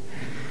know.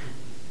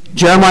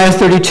 Jeremiah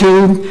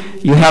 32,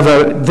 you have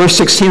verse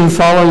 16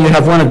 following, you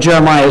have one of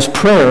Jeremiah's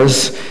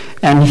prayers,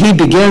 and he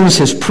begins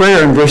his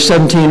prayer in verse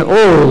 17,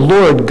 O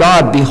Lord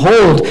God,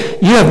 behold,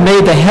 you have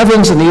made the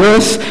heavens and the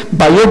earth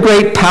by your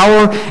great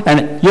power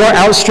and your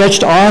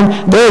outstretched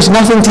arm. There is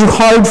nothing too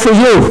hard for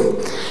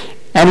you.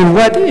 And in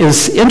what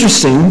is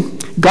interesting,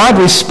 God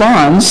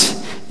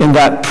responds in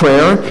that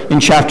prayer in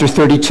chapter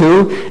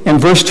 32, in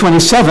verse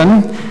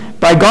 27,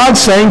 by God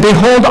saying,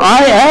 behold,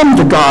 I am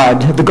the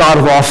God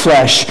of all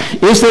flesh.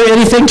 Is there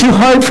anything too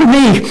hard for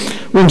me?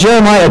 When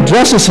Jeremiah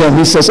addresses him,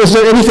 he says, is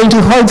there anything too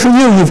hard for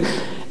you?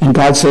 And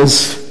God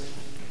says,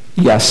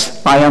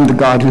 yes, I am the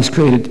God who's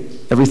created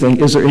everything.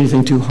 Is there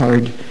anything too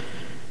hard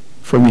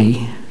for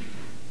me?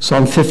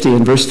 Psalm 50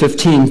 and verse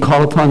 15,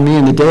 call upon me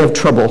in the day of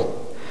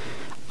trouble.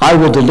 I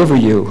will deliver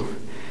you,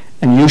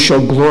 and you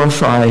shall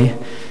glorify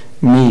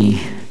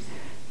me.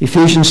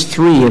 Ephesians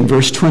 3 and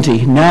verse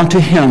 20, now to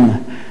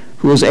him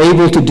who is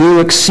able to do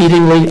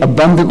exceedingly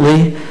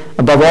abundantly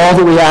above all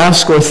that we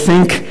ask or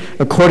think,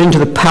 according to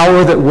the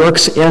power that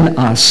works in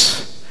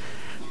us.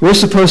 We're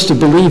supposed to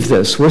believe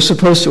this. We're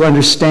supposed to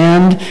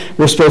understand.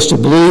 We're supposed to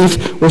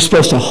believe. We're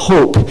supposed to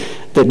hope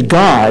that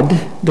God,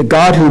 the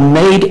God who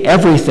made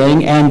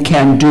everything and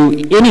can do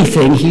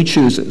anything he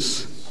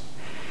chooses,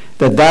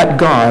 that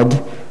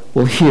God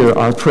will hear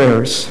our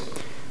prayers.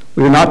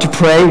 We are not to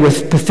pray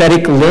with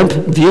pathetic, limp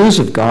views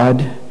of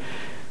God.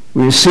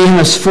 We see him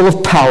as full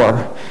of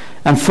power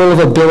and full of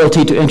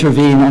ability to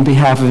intervene on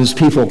behalf of his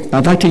people.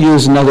 I'd like to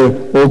use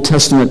another Old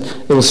Testament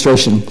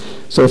illustration.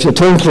 So if you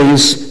turn,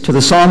 please, to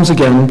the Psalms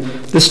again,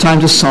 this time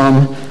to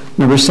Psalm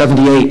number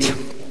 78.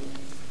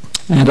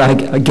 And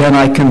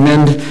I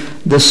commend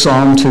this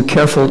psalm to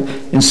careful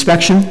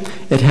inspection.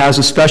 It has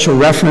a special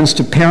reference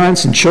to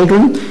parents and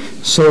children.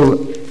 So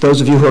those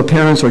of you who are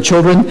parents or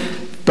children,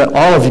 but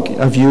all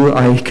of you,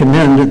 I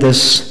commend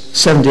this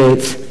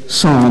 78th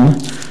psalm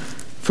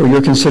for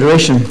your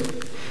consideration.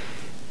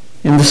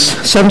 In the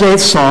 78th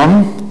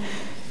Psalm,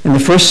 in the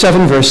first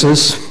 7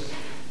 verses,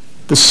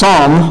 the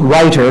psalm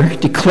writer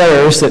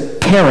declares that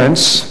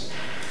parents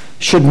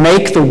should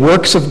make the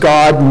works of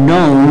God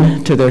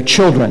known to their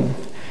children.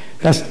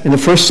 That's, in the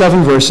first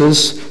 7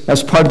 verses,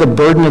 that's part of the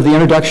burden of the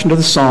introduction to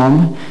the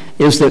psalm,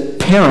 is that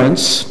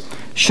parents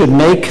should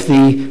make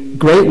the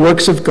great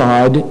works of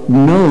God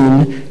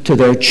known to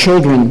their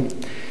children.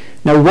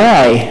 Now,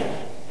 why?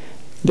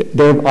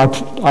 There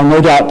are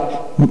no doubt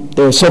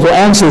there are several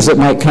answers that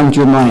might come to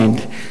your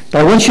mind. But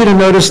I want you to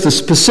notice the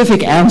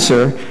specific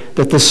answer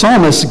that the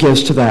psalmist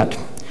gives to that.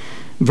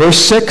 Verse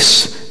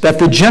 6, that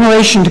the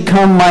generation to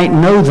come might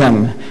know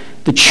them,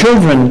 the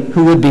children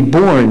who would be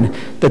born,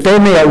 that they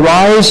may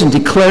arise and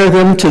declare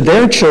them to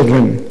their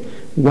children.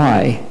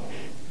 Why?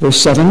 Verse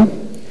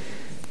 7,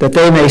 that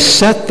they may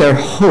set their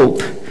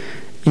hope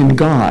in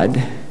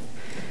God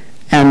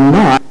and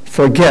not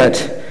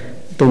forget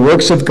the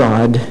works of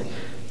God,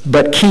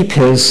 but keep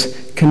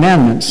his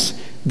commandments.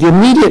 The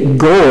immediate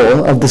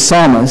goal of the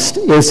psalmist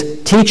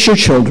is teach your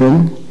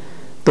children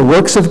the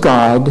works of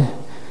God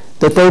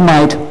that they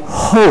might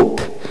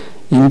hope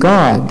in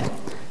God.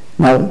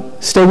 Now,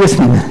 stay with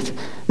me a minute.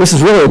 This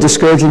is really a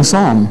discouraging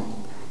psalm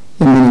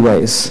in many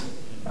ways.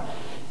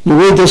 You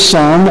read this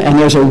psalm and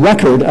there's a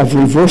record of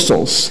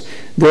reversals.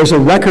 There's a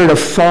record of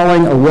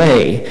falling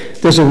away.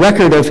 There's a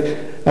record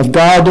of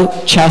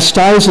God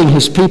chastising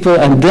his people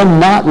and them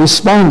not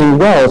responding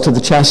well to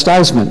the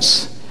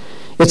chastisements.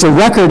 It's a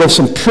record of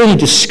some pretty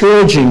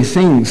discouraging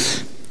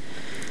things.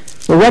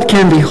 Well, what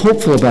can be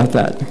hopeful about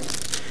that?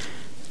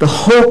 The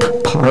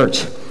hope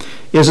part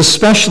is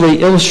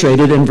especially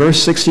illustrated in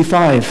verse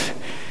 65.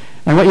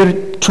 I want you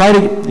to try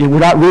to, we're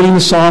not reading the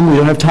psalm, we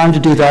don't have time to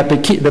do that,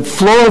 but the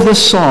flow of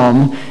this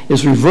psalm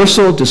is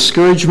reversal,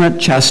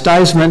 discouragement,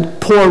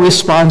 chastisement, poor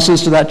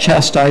responses to that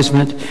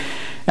chastisement.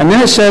 And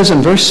then it says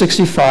in verse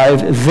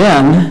 65,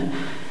 then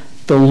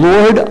the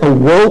Lord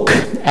awoke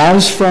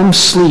as from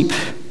sleep,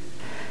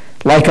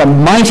 like a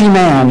mighty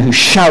man who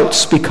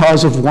shouts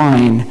because of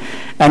wine,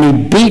 and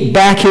he beat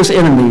back his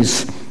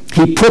enemies.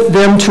 He put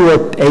them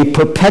to a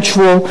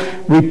perpetual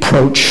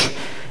reproach.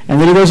 And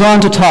then he goes on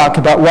to talk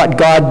about what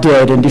God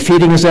did in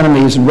defeating his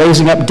enemies and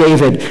raising up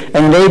David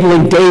and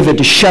enabling David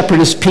to shepherd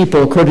his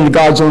people according to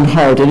God's own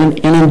heart. And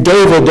in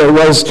David there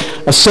was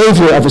a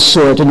Savior of a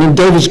sort. And in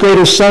David's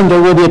greater son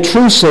there will be a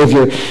true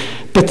Savior.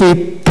 But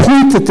the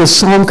point that this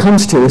psalm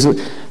comes to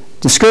is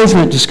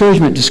discouragement,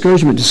 discouragement,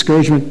 discouragement,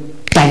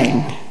 discouragement,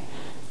 bang.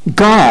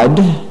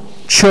 God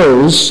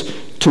chose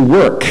to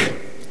work.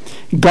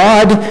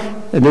 God,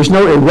 there's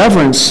no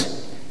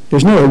irreverence.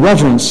 There's no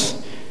irreverence.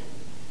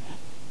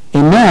 A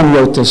man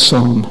wrote this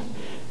psalm,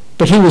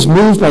 but he was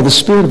moved by the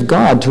Spirit of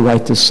God to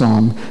write this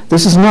psalm.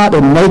 This is not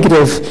a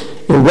negative,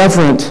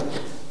 irreverent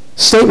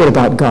statement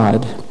about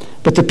God,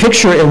 but the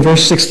picture in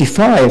verse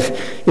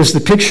 65 is the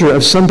picture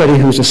of somebody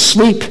who's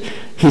asleep.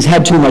 he's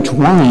had too much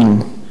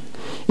wine.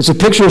 It's a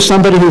picture of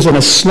somebody who's in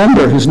a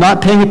slumber, who's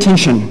not paying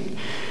attention.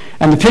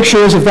 And the picture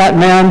is of that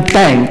man,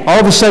 bang, all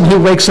of a sudden he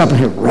wakes up and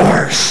he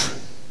roars.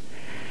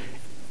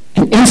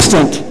 An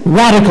instant,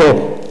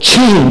 radical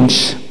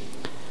change.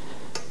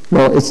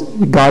 Well,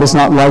 God is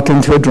not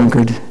likened to a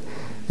drunkard.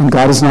 And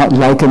God is not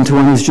likened to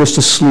one who's just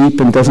asleep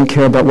and doesn't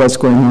care about what's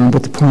going on.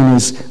 But the point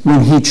is,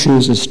 when he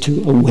chooses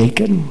to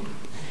awaken,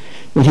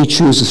 when he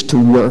chooses to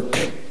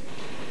work,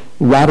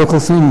 radical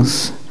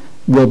things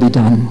will be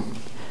done.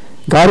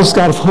 God is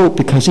God of hope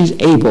because he's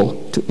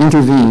able to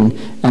intervene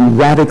and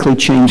radically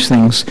change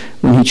things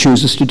when he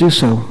chooses to do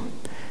so.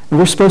 And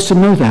we're supposed to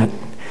know that.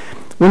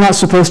 We're not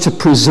supposed to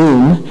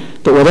presume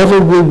that whatever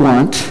we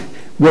want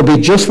will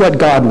be just what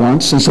God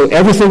wants, and so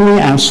everything we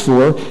ask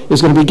for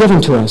is going to be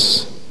given to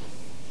us.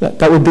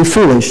 That would be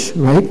foolish,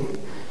 right?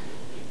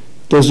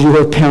 Those of you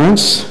who are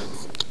parents,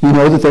 you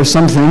know that there's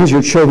some things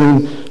your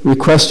children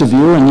request of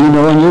you, and you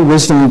know in your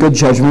wisdom and good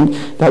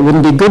judgment that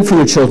wouldn't be good for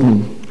your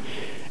children.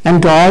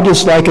 And God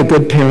is like a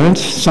good parent.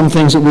 Some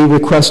things that we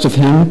request of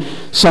him,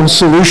 some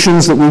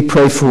solutions that we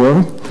pray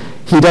for,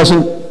 he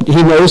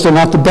knows they're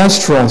not the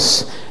best for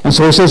us. And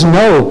so he says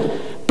no.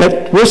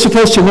 But we're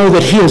supposed to know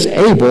that he is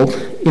able,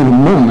 in a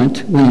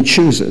moment, when he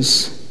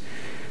chooses,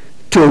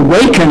 to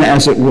awaken,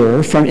 as it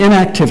were, from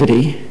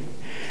inactivity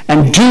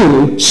and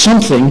do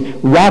something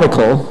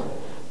radical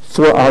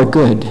for our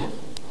good.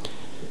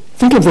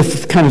 Think of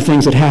the kind of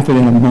things that happen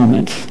in a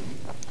moment.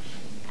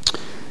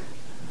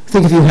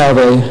 Think if you have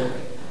a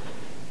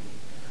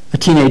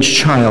teenage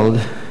child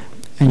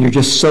and you're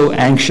just so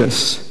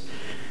anxious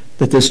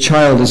that this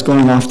child is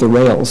going off the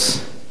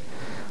rails.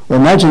 Or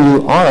imagine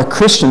you are a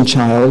Christian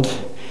child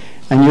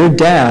and your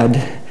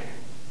dad,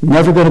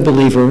 never been a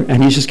believer,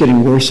 and he's just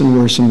getting worse and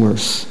worse and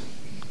worse.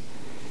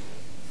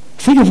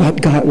 Think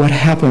about what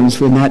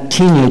happens when that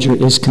teenager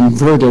is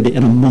converted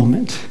in a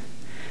moment.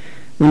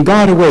 When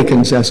God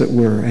awakens, as it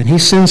were, and he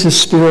sends his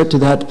Spirit to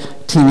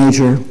that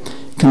teenager,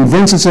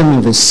 convinces him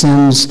of his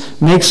sins,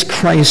 makes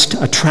Christ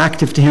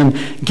attractive to him,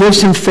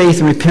 gives him faith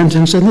and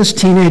repentance, and this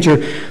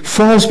teenager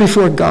falls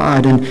before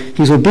God, and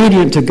he's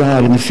obedient to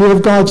God, and the fear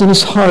of God's in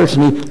his heart,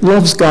 and he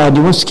loves God, and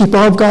he wants to keep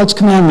all of God's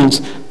commandments.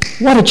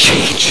 What a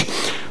change!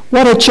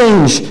 What a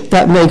change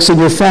that makes in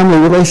your family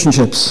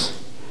relationships.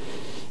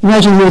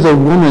 Imagine you're the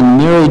woman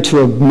married to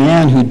a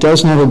man who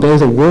does not obey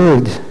the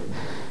word,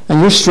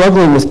 and you're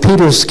struggling with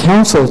Peter's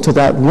counsel to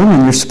that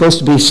woman. You're supposed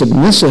to be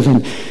submissive,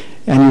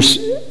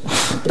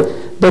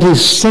 but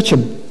he's such a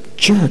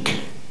jerk.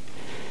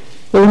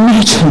 Well,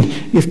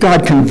 imagine if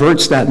God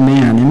converts that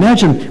man.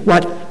 Imagine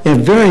what, in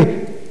a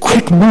very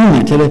quick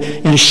moment,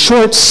 in a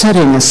short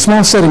setting, a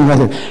small setting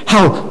rather,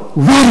 how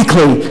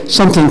radically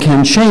something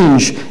can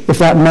change if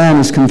that man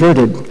is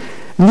converted.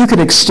 And you could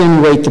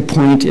extenuate the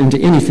point into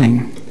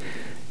anything.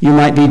 You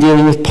might be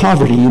dealing with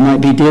poverty. You might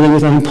be dealing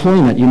with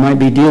unemployment. You might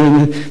be dealing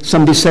with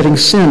some besetting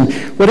sin.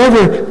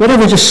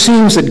 Whatever just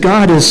seems that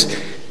God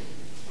is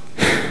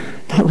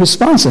not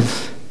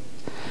responsive.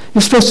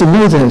 You're supposed to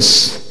know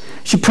this.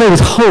 You should pray with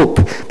hope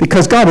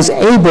because God is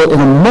able in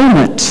a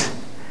moment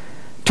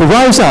to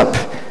rise up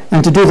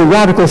and to do the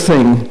radical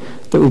thing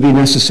that would be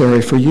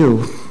necessary for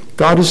you.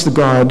 God is the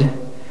God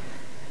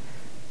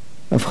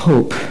of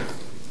hope.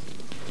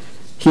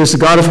 He is the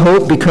God of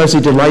hope because he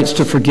delights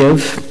to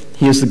forgive.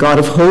 He is the God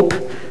of hope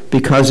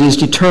because he is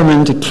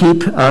determined to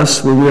keep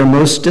us when we are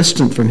most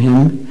distant from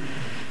him.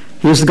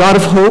 He is the God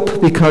of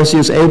hope because he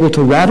is able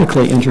to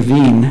radically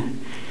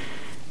intervene.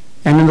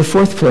 And in the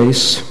fourth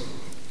place,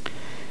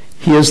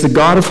 he is the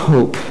God of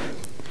hope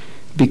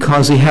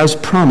because he has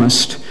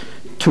promised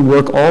to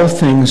work all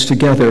things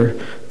together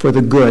for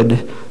the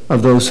good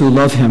of those who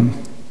love him.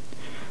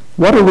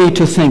 What are we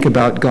to think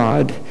about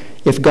God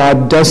if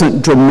God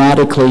doesn't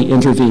dramatically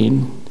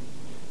intervene?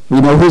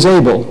 We know who's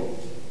able.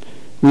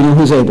 We know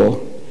who's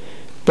able.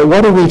 But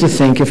what are we to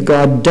think if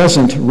God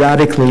doesn't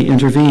radically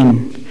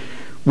intervene?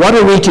 What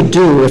are we to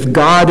do if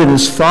God in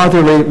his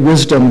fatherly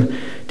wisdom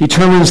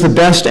determines the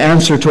best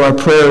answer to our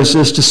prayers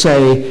is to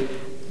say,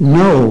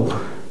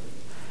 no?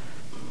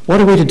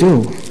 What are we to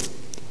do?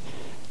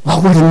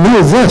 Well, we're to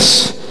know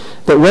this,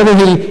 that whether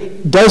he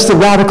does the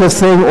radical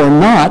thing or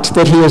not,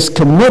 that he is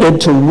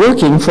committed to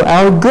working for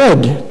our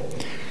good.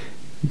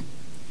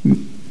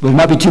 It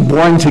might be too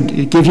boring to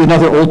give you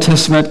another Old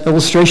Testament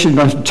illustration,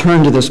 but I'll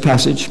turn to this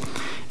passage.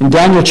 In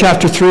Daniel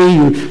chapter 3,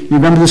 you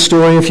remember the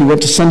story. If you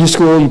went to Sunday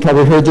school, you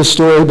probably heard this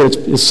story, but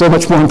it's so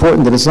much more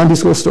important than a Sunday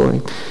school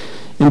story.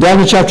 In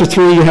Daniel chapter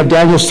 3, you have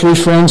Daniel's three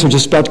friends who are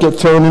just about to get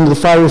thrown into the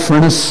fiery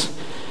furnace.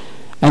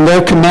 And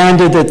they're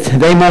commanded that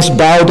they must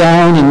bow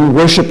down and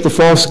worship the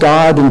false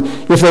god. And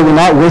if they will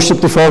not worship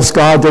the false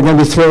god, they're going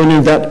to be thrown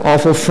into that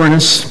awful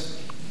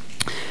furnace.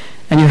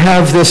 And you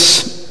have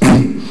this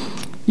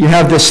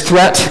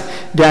threat,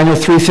 Daniel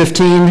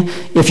 3:15.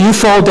 If you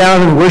fall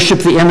down and worship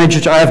the image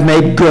which I have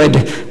made, good.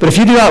 But if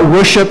you do not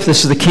worship,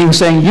 this is the king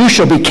saying, you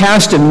shall be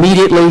cast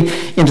immediately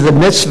into the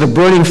midst of a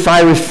burning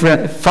fiery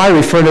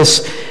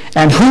furnace.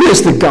 And who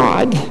is the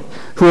God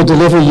who will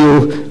deliver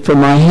you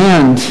from my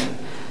hand?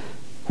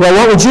 Well,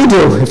 what would you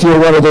do if you were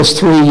one of those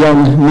three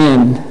young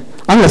men?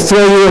 I'm going to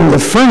throw you in the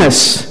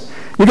furnace.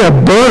 You're going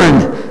to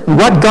burn. And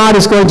what God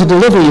is going to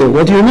deliver you?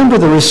 Well, do you remember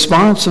the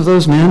response of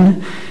those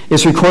men?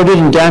 It's recorded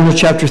in Daniel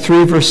chapter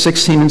 3, verse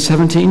 16 and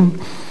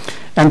 17.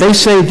 And they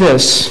say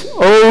this,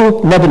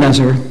 O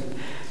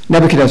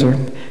Nebuchadnezzar,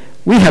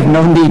 we have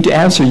no need to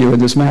answer you in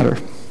this matter.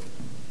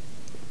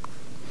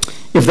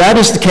 If that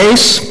is the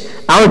case,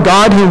 our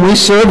God whom we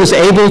serve is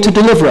able to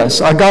deliver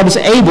us. Our God is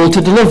able to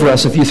deliver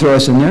us if you throw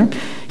us in there.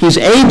 He's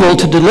able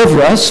to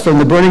deliver us from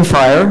the burning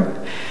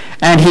fire,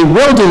 and he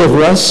will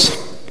deliver us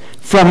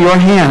from your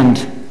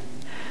hand.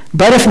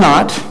 But if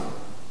not,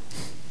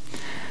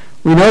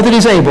 we know that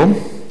he's able,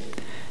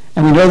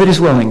 and we know that he's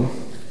willing.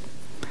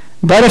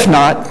 But if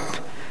not,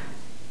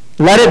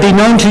 let it be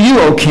known to you,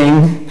 O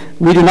king,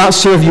 we do not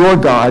serve your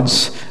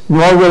gods,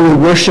 nor will we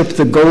worship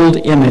the gold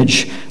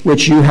image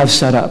which you have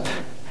set up.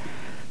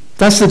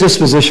 That's the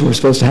disposition we're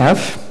supposed to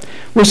have.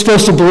 We're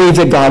supposed to believe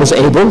that God is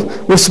able.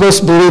 We're supposed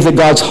to believe that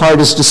God's heart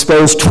is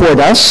disposed toward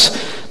us.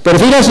 But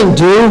if he doesn't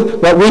do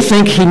what we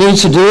think he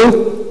needs to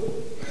do,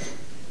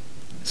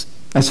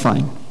 that's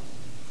fine.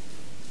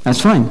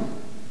 That's fine.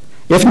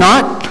 If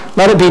not,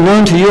 let it be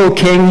known to you, O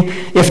king.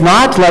 If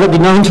not, let it be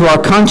known to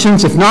our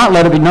conscience. If not,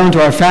 let it be known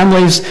to our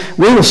families.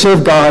 We will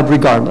serve God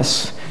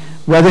regardless,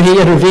 whether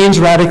he intervenes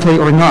radically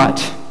or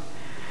not.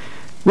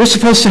 We're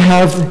supposed to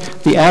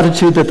have the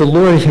attitude that the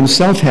Lord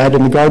himself had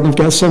in the Garden of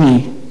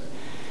Gethsemane.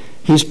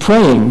 He's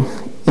praying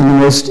in the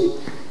most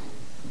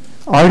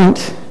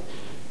ardent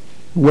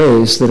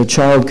ways that a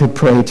child could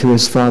pray to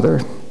his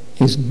father.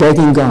 He's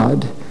begging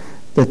God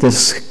that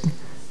this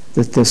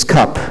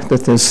cup,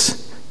 that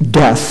this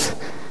death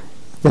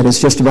that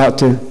is just about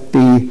to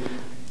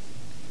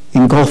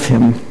engulf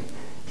him,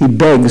 he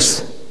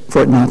begs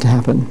for it not to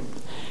happen.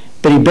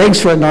 But he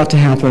begs for it not to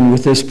happen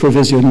with this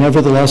proviso,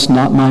 nevertheless,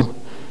 not mine,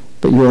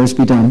 but yours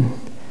be done.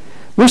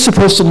 We're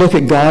supposed to look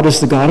at God as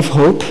the God of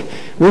hope.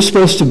 We're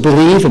supposed to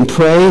believe and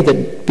pray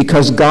that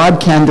because God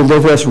can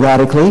deliver us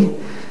radically,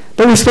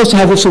 but we're supposed to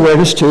have this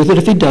awareness too that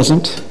if he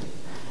doesn't,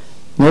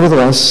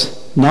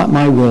 nevertheless, not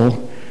my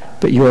will,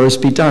 but yours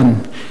be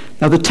done.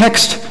 Now the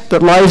text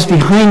that lies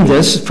behind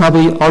this is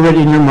probably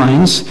already in your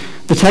minds.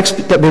 The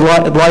text that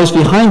lies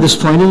behind this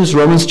point is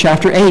Romans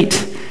chapter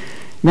 8.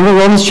 Remember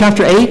Romans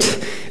chapter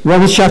 8?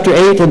 Romans chapter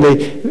 8 and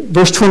the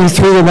verse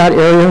 23 in that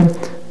area,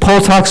 Paul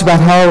talks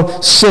about how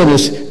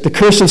the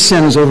curse of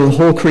sin is over the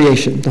whole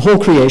creation. The whole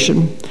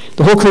creation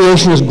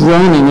is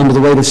groaning under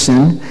the weight of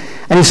sin.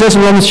 And he says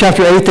in Romans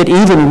chapter 8 that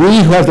even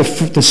we who have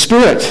the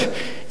Spirit,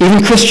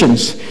 even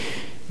Christians,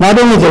 not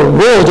only the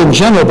world in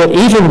general, but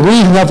even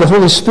we who have the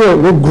Holy Spirit,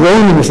 we're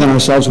groaning within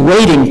ourselves,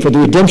 waiting for the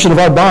redemption of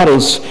our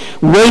bodies,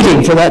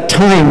 waiting for that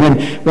time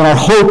when our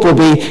hope will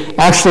be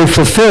actually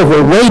fulfilled.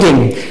 We're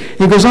waiting.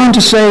 He goes on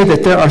to say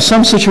that there are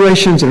some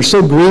situations that are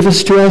so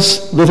grievous to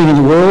us living in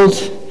the world.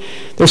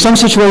 There are some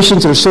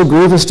situations that are so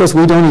grievous to us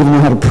we don't even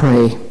know how to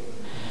pray.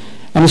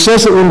 And it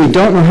says that when we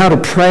don't know how to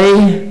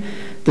pray,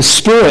 the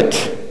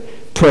Spirit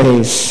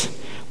prays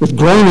with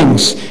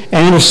groanings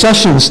and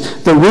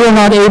intercessions that we are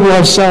not able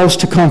ourselves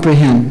to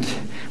comprehend.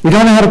 We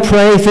don't know how to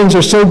pray. Things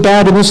are so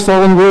bad in this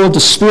fallen world. The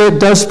Spirit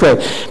does pray.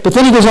 But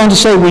then he goes on to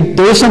say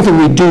there is something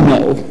we do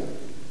know.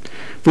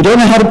 If we don't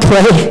know how to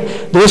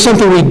pray, there is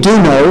something we do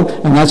know,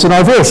 and that's in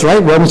our verse,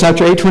 right? Romans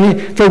chapter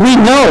 8:20. For we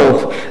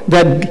know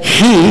that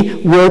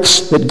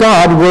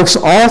God works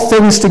all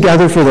things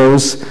together for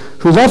those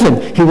who love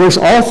him. He works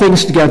all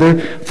things together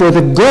for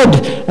the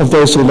good of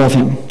those who love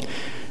him.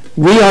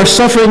 We are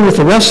suffering with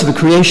the rest of the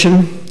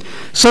creation.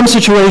 Some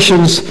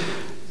situations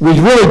we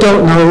really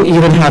don't know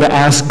even how to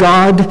ask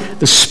God.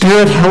 The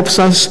Spirit helps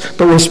us,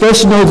 but we're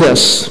supposed to know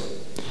this,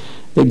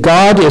 that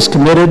God is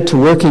committed to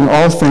working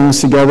all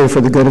things together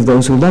for the good of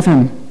those who love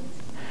him.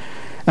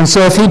 And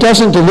so if he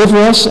doesn't deliver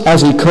us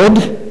as he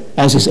could,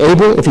 as he's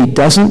able, if he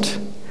doesn't,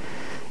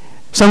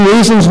 some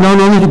reasons known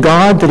only to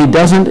God that he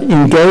doesn't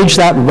engage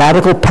that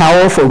radical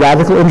power for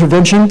radical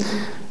intervention,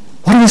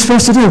 what are we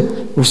supposed to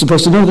do? We're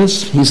supposed to know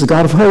this. He's the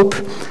God of hope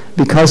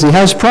because he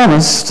has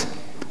promised,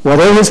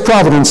 whatever his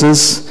providence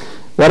is,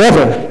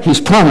 whatever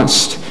he's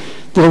promised,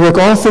 that he'll work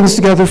all things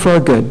together for our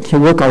good.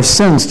 He'll work our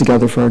sins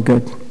together for our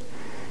good.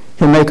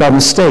 He'll make our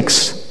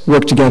mistakes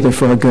work together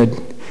for our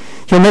good.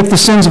 He'll make the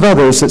sins of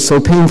others that so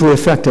painfully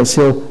affect us,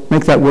 he'll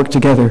make that work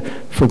together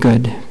for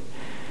good.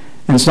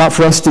 And it's not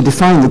for us to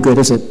define the good,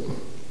 is it?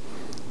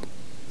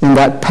 In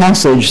that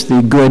passage,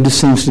 the good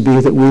seems to be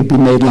that we be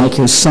made like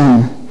his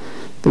Son,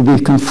 that we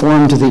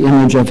conform to the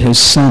image of his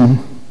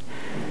Son.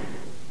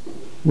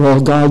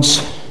 Well,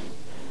 God's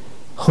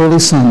Holy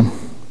Son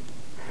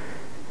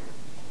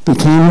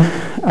became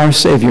our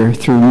Savior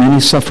through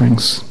many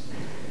sufferings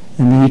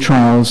and many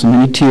trials and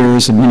many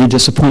tears and many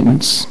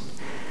disappointments.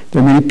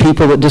 There are many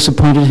people that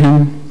disappointed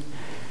him.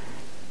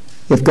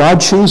 If God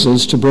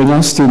chooses to bring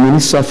us through many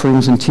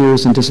sufferings and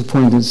tears and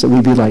disappointments that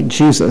we be like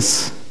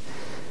Jesus,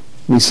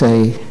 we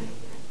say,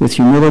 with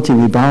humility,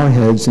 we bow our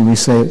heads and we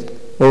say,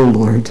 "Oh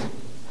Lord,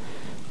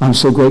 I'm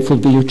so grateful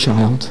to be your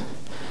child.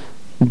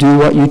 Do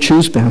what you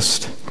choose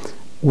best.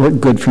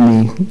 Work good for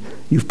me.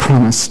 You've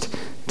promised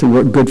to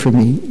work good for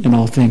me in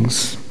all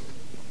things.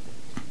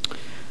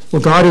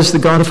 Well, God is the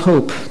God of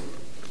hope.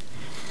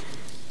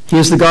 He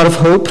is the God of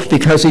hope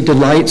because he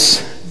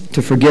delights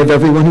to forgive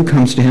everyone who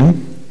comes to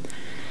him.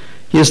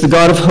 He is the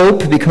God of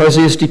hope because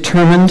he is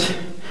determined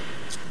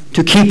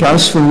to keep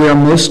us when we are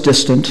most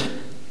distant.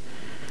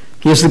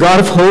 He is the God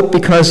of hope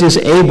because he is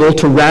able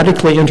to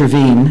radically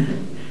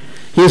intervene.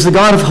 He is the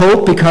God of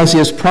hope because he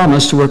has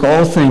promised to work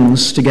all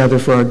things together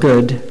for our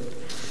good.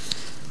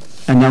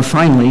 And now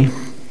finally,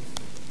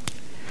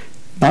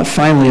 not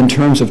finally in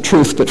terms of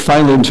truth, but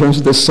finally in terms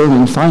of this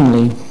sermon,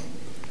 finally,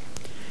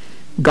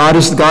 God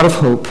is the God of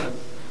hope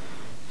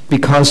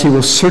because he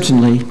will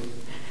certainly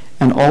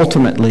and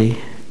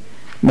ultimately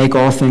make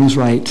all things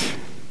right.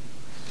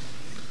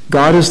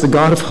 God is the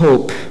God of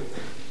hope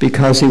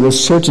because he will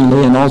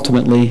certainly and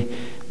ultimately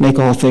make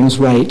all things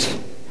right.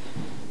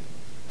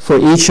 For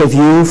each of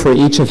you, for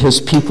each of his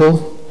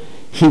people,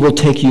 he will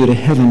take you to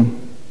heaven.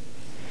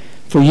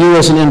 For you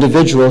as an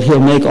individual, he'll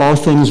make all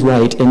things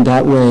right in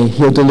that way.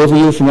 He'll deliver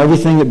you from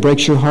everything that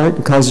breaks your heart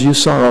and causes you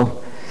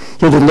sorrow.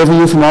 He'll deliver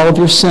you from all of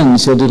your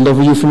sins. He'll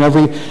deliver you from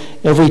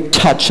every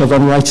touch of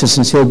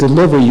unrighteousness. He'll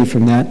deliver you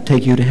from that,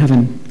 take you to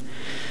heaven.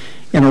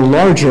 In a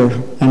larger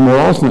and more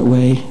ultimate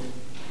way,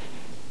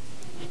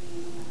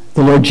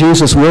 the Lord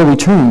Jesus will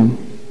return.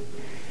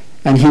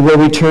 And he will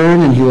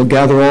return, and he will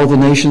gather all the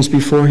nations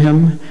before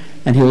him,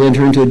 and he will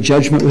enter into a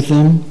judgment with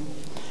them.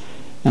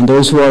 And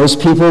those who are his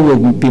people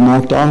will be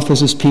marked off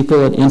as his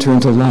people and enter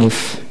into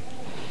life.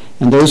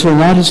 And those who are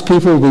not his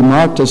people will be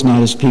marked as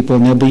not his people,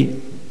 and they'll be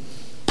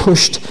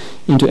pushed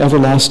into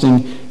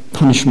everlasting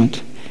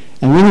punishment.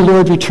 And when the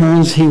Lord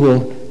returns, he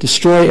will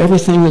destroy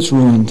everything that's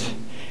ruined.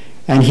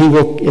 And he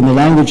will, in the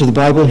language of the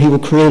Bible, he will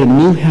create a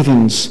new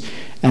heavens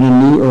and a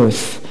new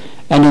earth.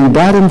 And in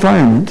that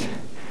environment,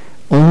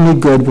 only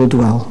good will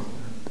dwell.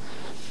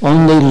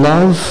 Only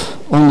love,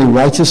 only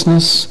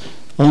righteousness,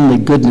 only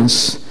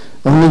goodness,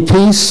 only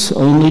peace,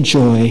 only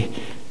joy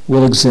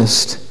will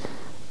exist.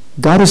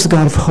 God is the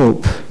God of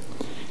hope.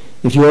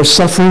 If you are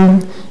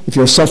suffering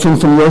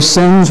from your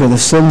sins or the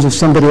sins of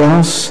somebody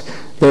else,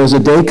 there is a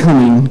day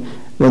coming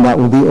when that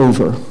will be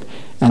over.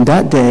 And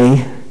that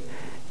day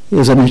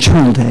is an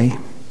eternal day.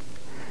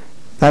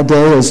 That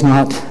day is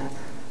not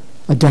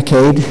a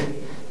decade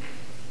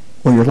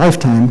or your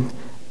lifetime.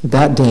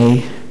 That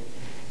day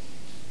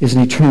is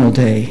an eternal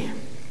day.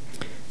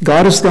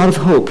 God is the God of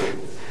hope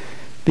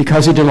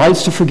because he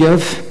delights to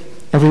forgive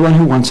everyone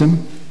who wants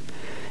him.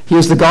 He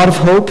is the God of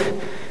hope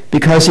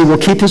because he will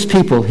keep his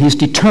people. He's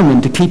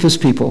determined to keep his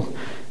people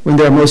when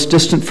they are most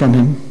distant from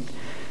him.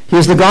 He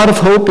is the God of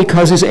hope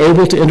because he's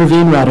able to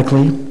intervene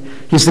radically.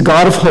 He's the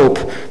God of hope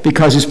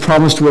because he's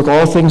promised to work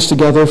all things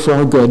together for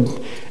our good.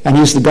 And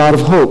he's the God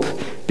of hope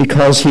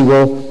because he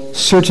will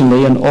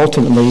certainly and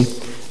ultimately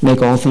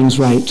make all things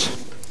right.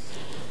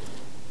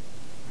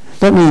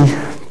 Let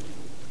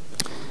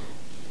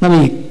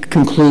me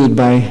conclude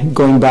by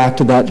going back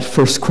to that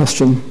first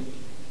question.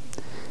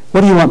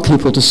 What do you want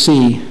people to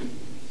see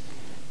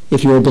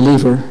if you're a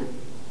believer?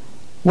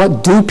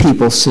 What do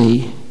people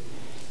see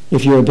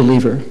if you're a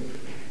believer?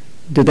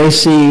 Do they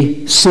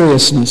see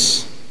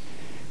seriousness?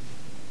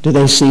 Do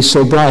they see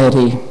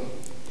sobriety?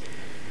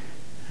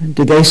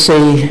 Do they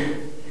see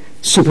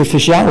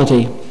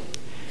superficiality?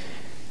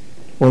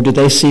 Or do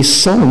they see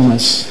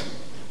sullenness?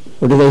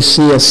 Or do they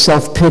see a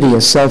self-pity,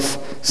 a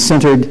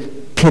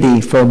self-centered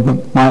pity for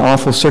my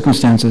awful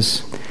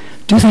circumstances?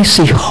 Do they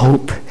see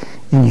hope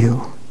in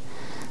you?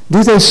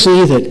 Do they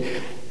see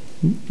that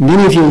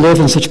many of you live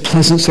in such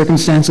pleasant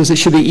circumstances? It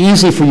should be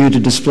easy for you to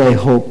display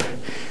hope.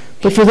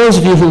 But for those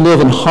of you who live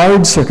in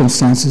hard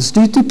circumstances,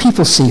 do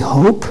people see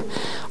hope?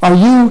 Are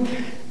you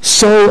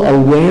so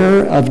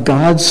aware of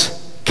God's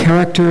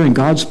character and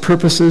God's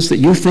purposes that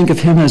you think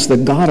of him as the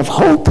God of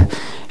hope?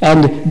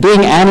 And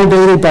being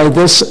animated by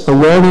this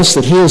awareness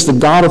that he is the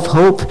God of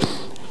hope,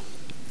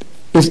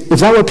 is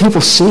that what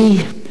people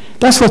see?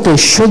 That's what they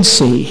should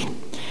see.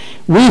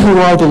 We who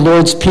are the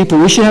Lord's people,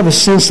 we should have a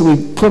sense that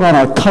we put on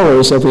our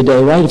colors every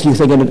day, right? If you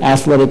think of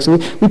athletics,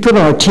 we put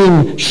on our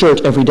team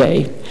shirt every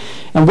day.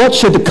 And what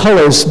should the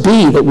colors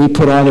be that we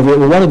put on every day?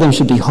 Well, one of them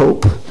should be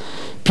hope.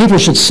 People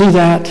should see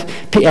that,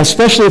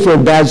 especially if we're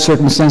in bad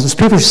circumstances.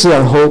 People should see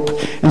our hope,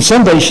 and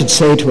somebody should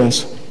say to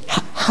us,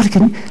 how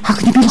can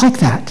you be like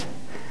that?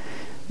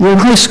 You're in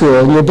high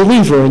school, and you're a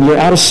believer, and you're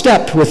out of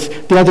step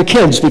with the other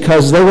kids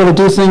because they want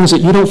to do things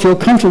that you don't feel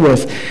comfortable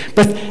with.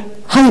 But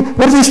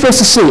what are they supposed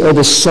to see? Oh,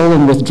 this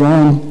sullen,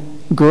 withdrawn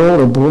girl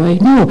or boy?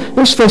 No,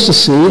 they're supposed to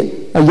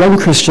see a young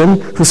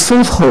Christian who's full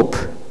of hope.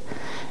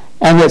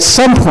 And at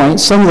some point,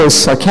 some of those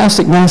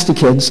sarcastic, nasty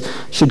kids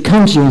should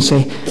come to you and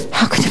say,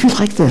 how can you be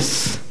like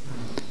this?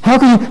 How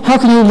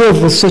can you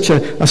live with such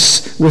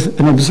with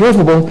an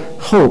observable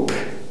hope?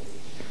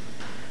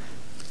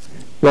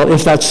 Well,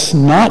 if that's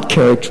not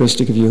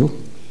characteristic of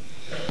you,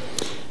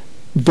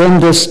 then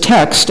this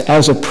text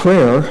as a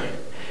prayer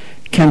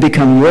can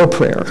become your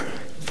prayer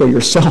for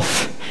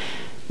yourself.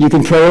 You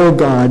can pray, oh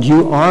God,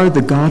 you are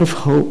the God of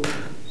hope.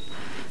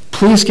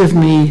 Please give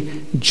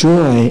me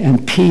joy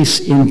and peace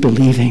in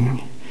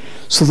believing,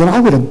 so that I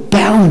would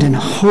abound in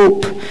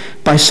hope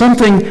by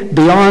something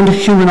beyond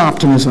human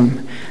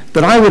optimism,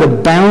 that I would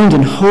abound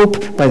in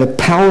hope by the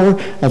power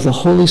of the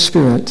Holy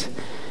Spirit.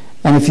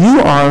 And if you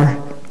are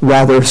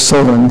rather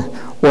sullen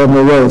or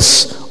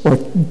morose or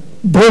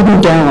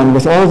burdened down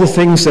with all the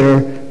things that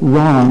are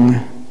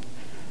wrong,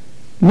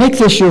 make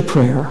this your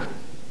prayer.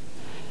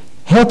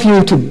 Help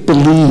you to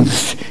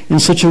believe in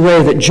such a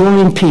way that joy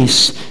and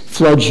peace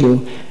floods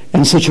you,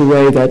 in such a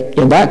way that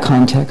in that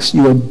context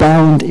you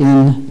abound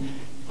in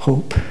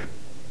hope.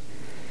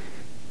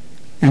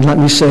 And let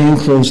me say in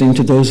closing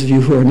to those of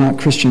you who are not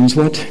Christians,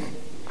 what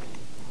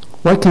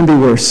can be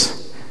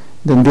worse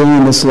than being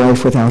in this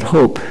life without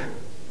hope?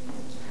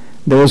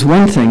 There is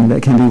one thing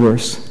that can be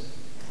worse.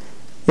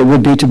 It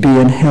would be to be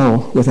in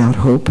hell without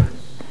hope.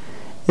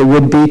 It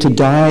would be to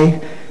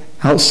die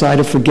outside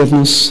of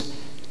forgiveness,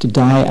 to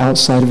die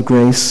outside of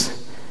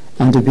grace,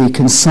 and to be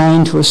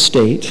consigned to a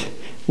state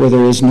where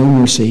there is no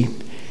mercy,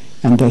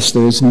 and thus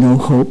there is no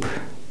hope.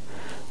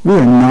 We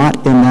are not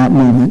in that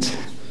moment.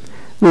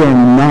 We are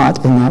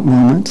not in that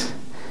moment.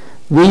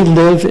 We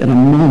live in a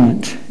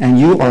moment, and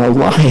you are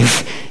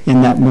alive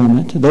in that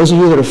moment. Those of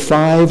you that are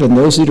 5 and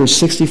those of you that are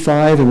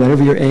 65 and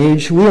whatever your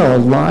age, we are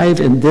alive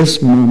in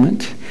this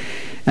moment.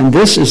 And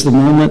this is the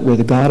moment where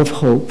the God of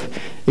hope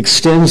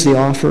extends the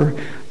offer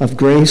of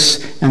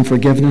grace and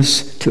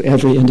forgiveness to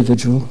every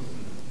individual.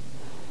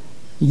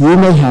 You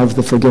may have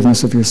the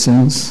forgiveness of your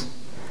sins.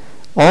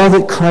 All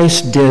that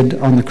Christ did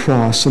on the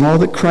cross and all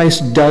that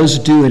Christ does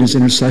do in his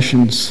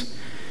intercessions,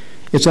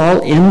 it's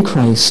all in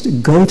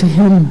Christ. Go to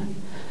him.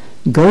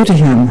 Go to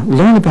him.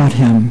 Learn about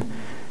him.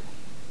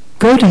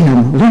 Go to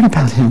him. Learn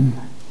about him.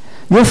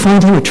 You'll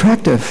find him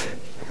attractive.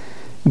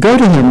 Go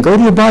to him. Go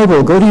to your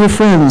Bible. Go to your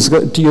friends.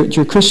 Go to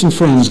your Christian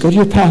friends. Go to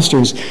your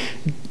pastors.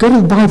 Go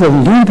to the Bible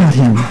and learn about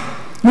him.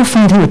 You'll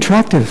find him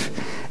attractive.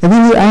 And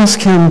then you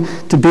ask him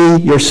to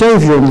be your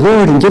Savior and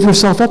Lord and give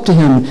yourself up to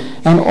him.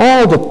 And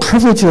all the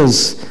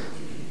privileges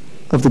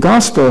of the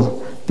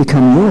gospel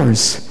become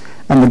yours.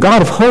 And the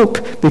God of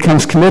hope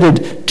becomes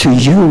committed to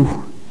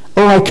you.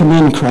 Oh, I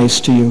commend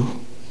Christ to you.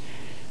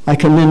 I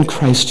commend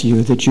Christ to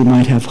you that you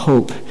might have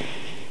hope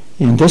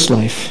in this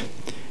life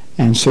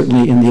and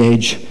certainly in the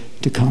age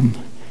to come.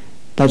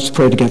 Let's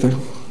pray together.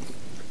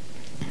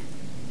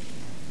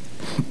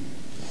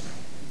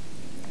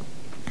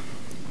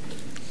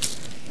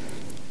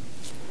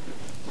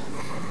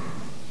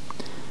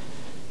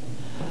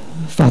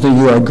 Father,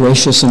 you are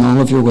gracious in all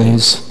of your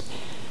ways,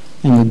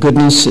 and your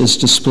goodness is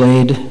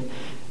displayed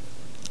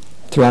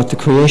throughout the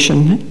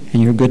creation,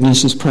 and your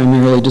goodness is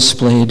primarily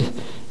displayed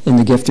in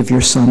the gift of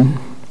your Son.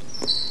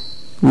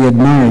 We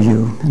admire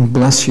you and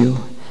bless you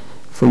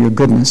for your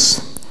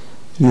goodness.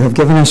 You have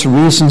given us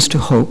reasons to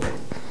hope,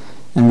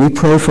 and we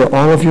pray for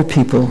all of your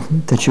people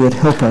that you would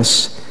help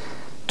us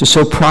to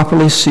so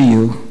properly see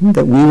you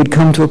that we would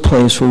come to a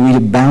place where we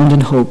abound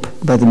in hope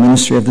by the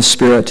ministry of the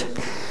Spirit.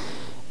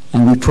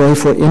 And we pray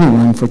for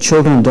anyone, for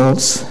children,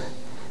 adults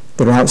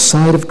that are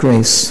outside of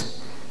grace.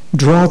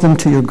 Draw them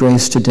to your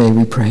grace today,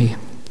 we pray.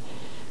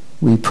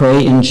 We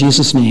pray in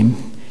Jesus'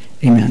 name.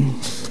 Amen.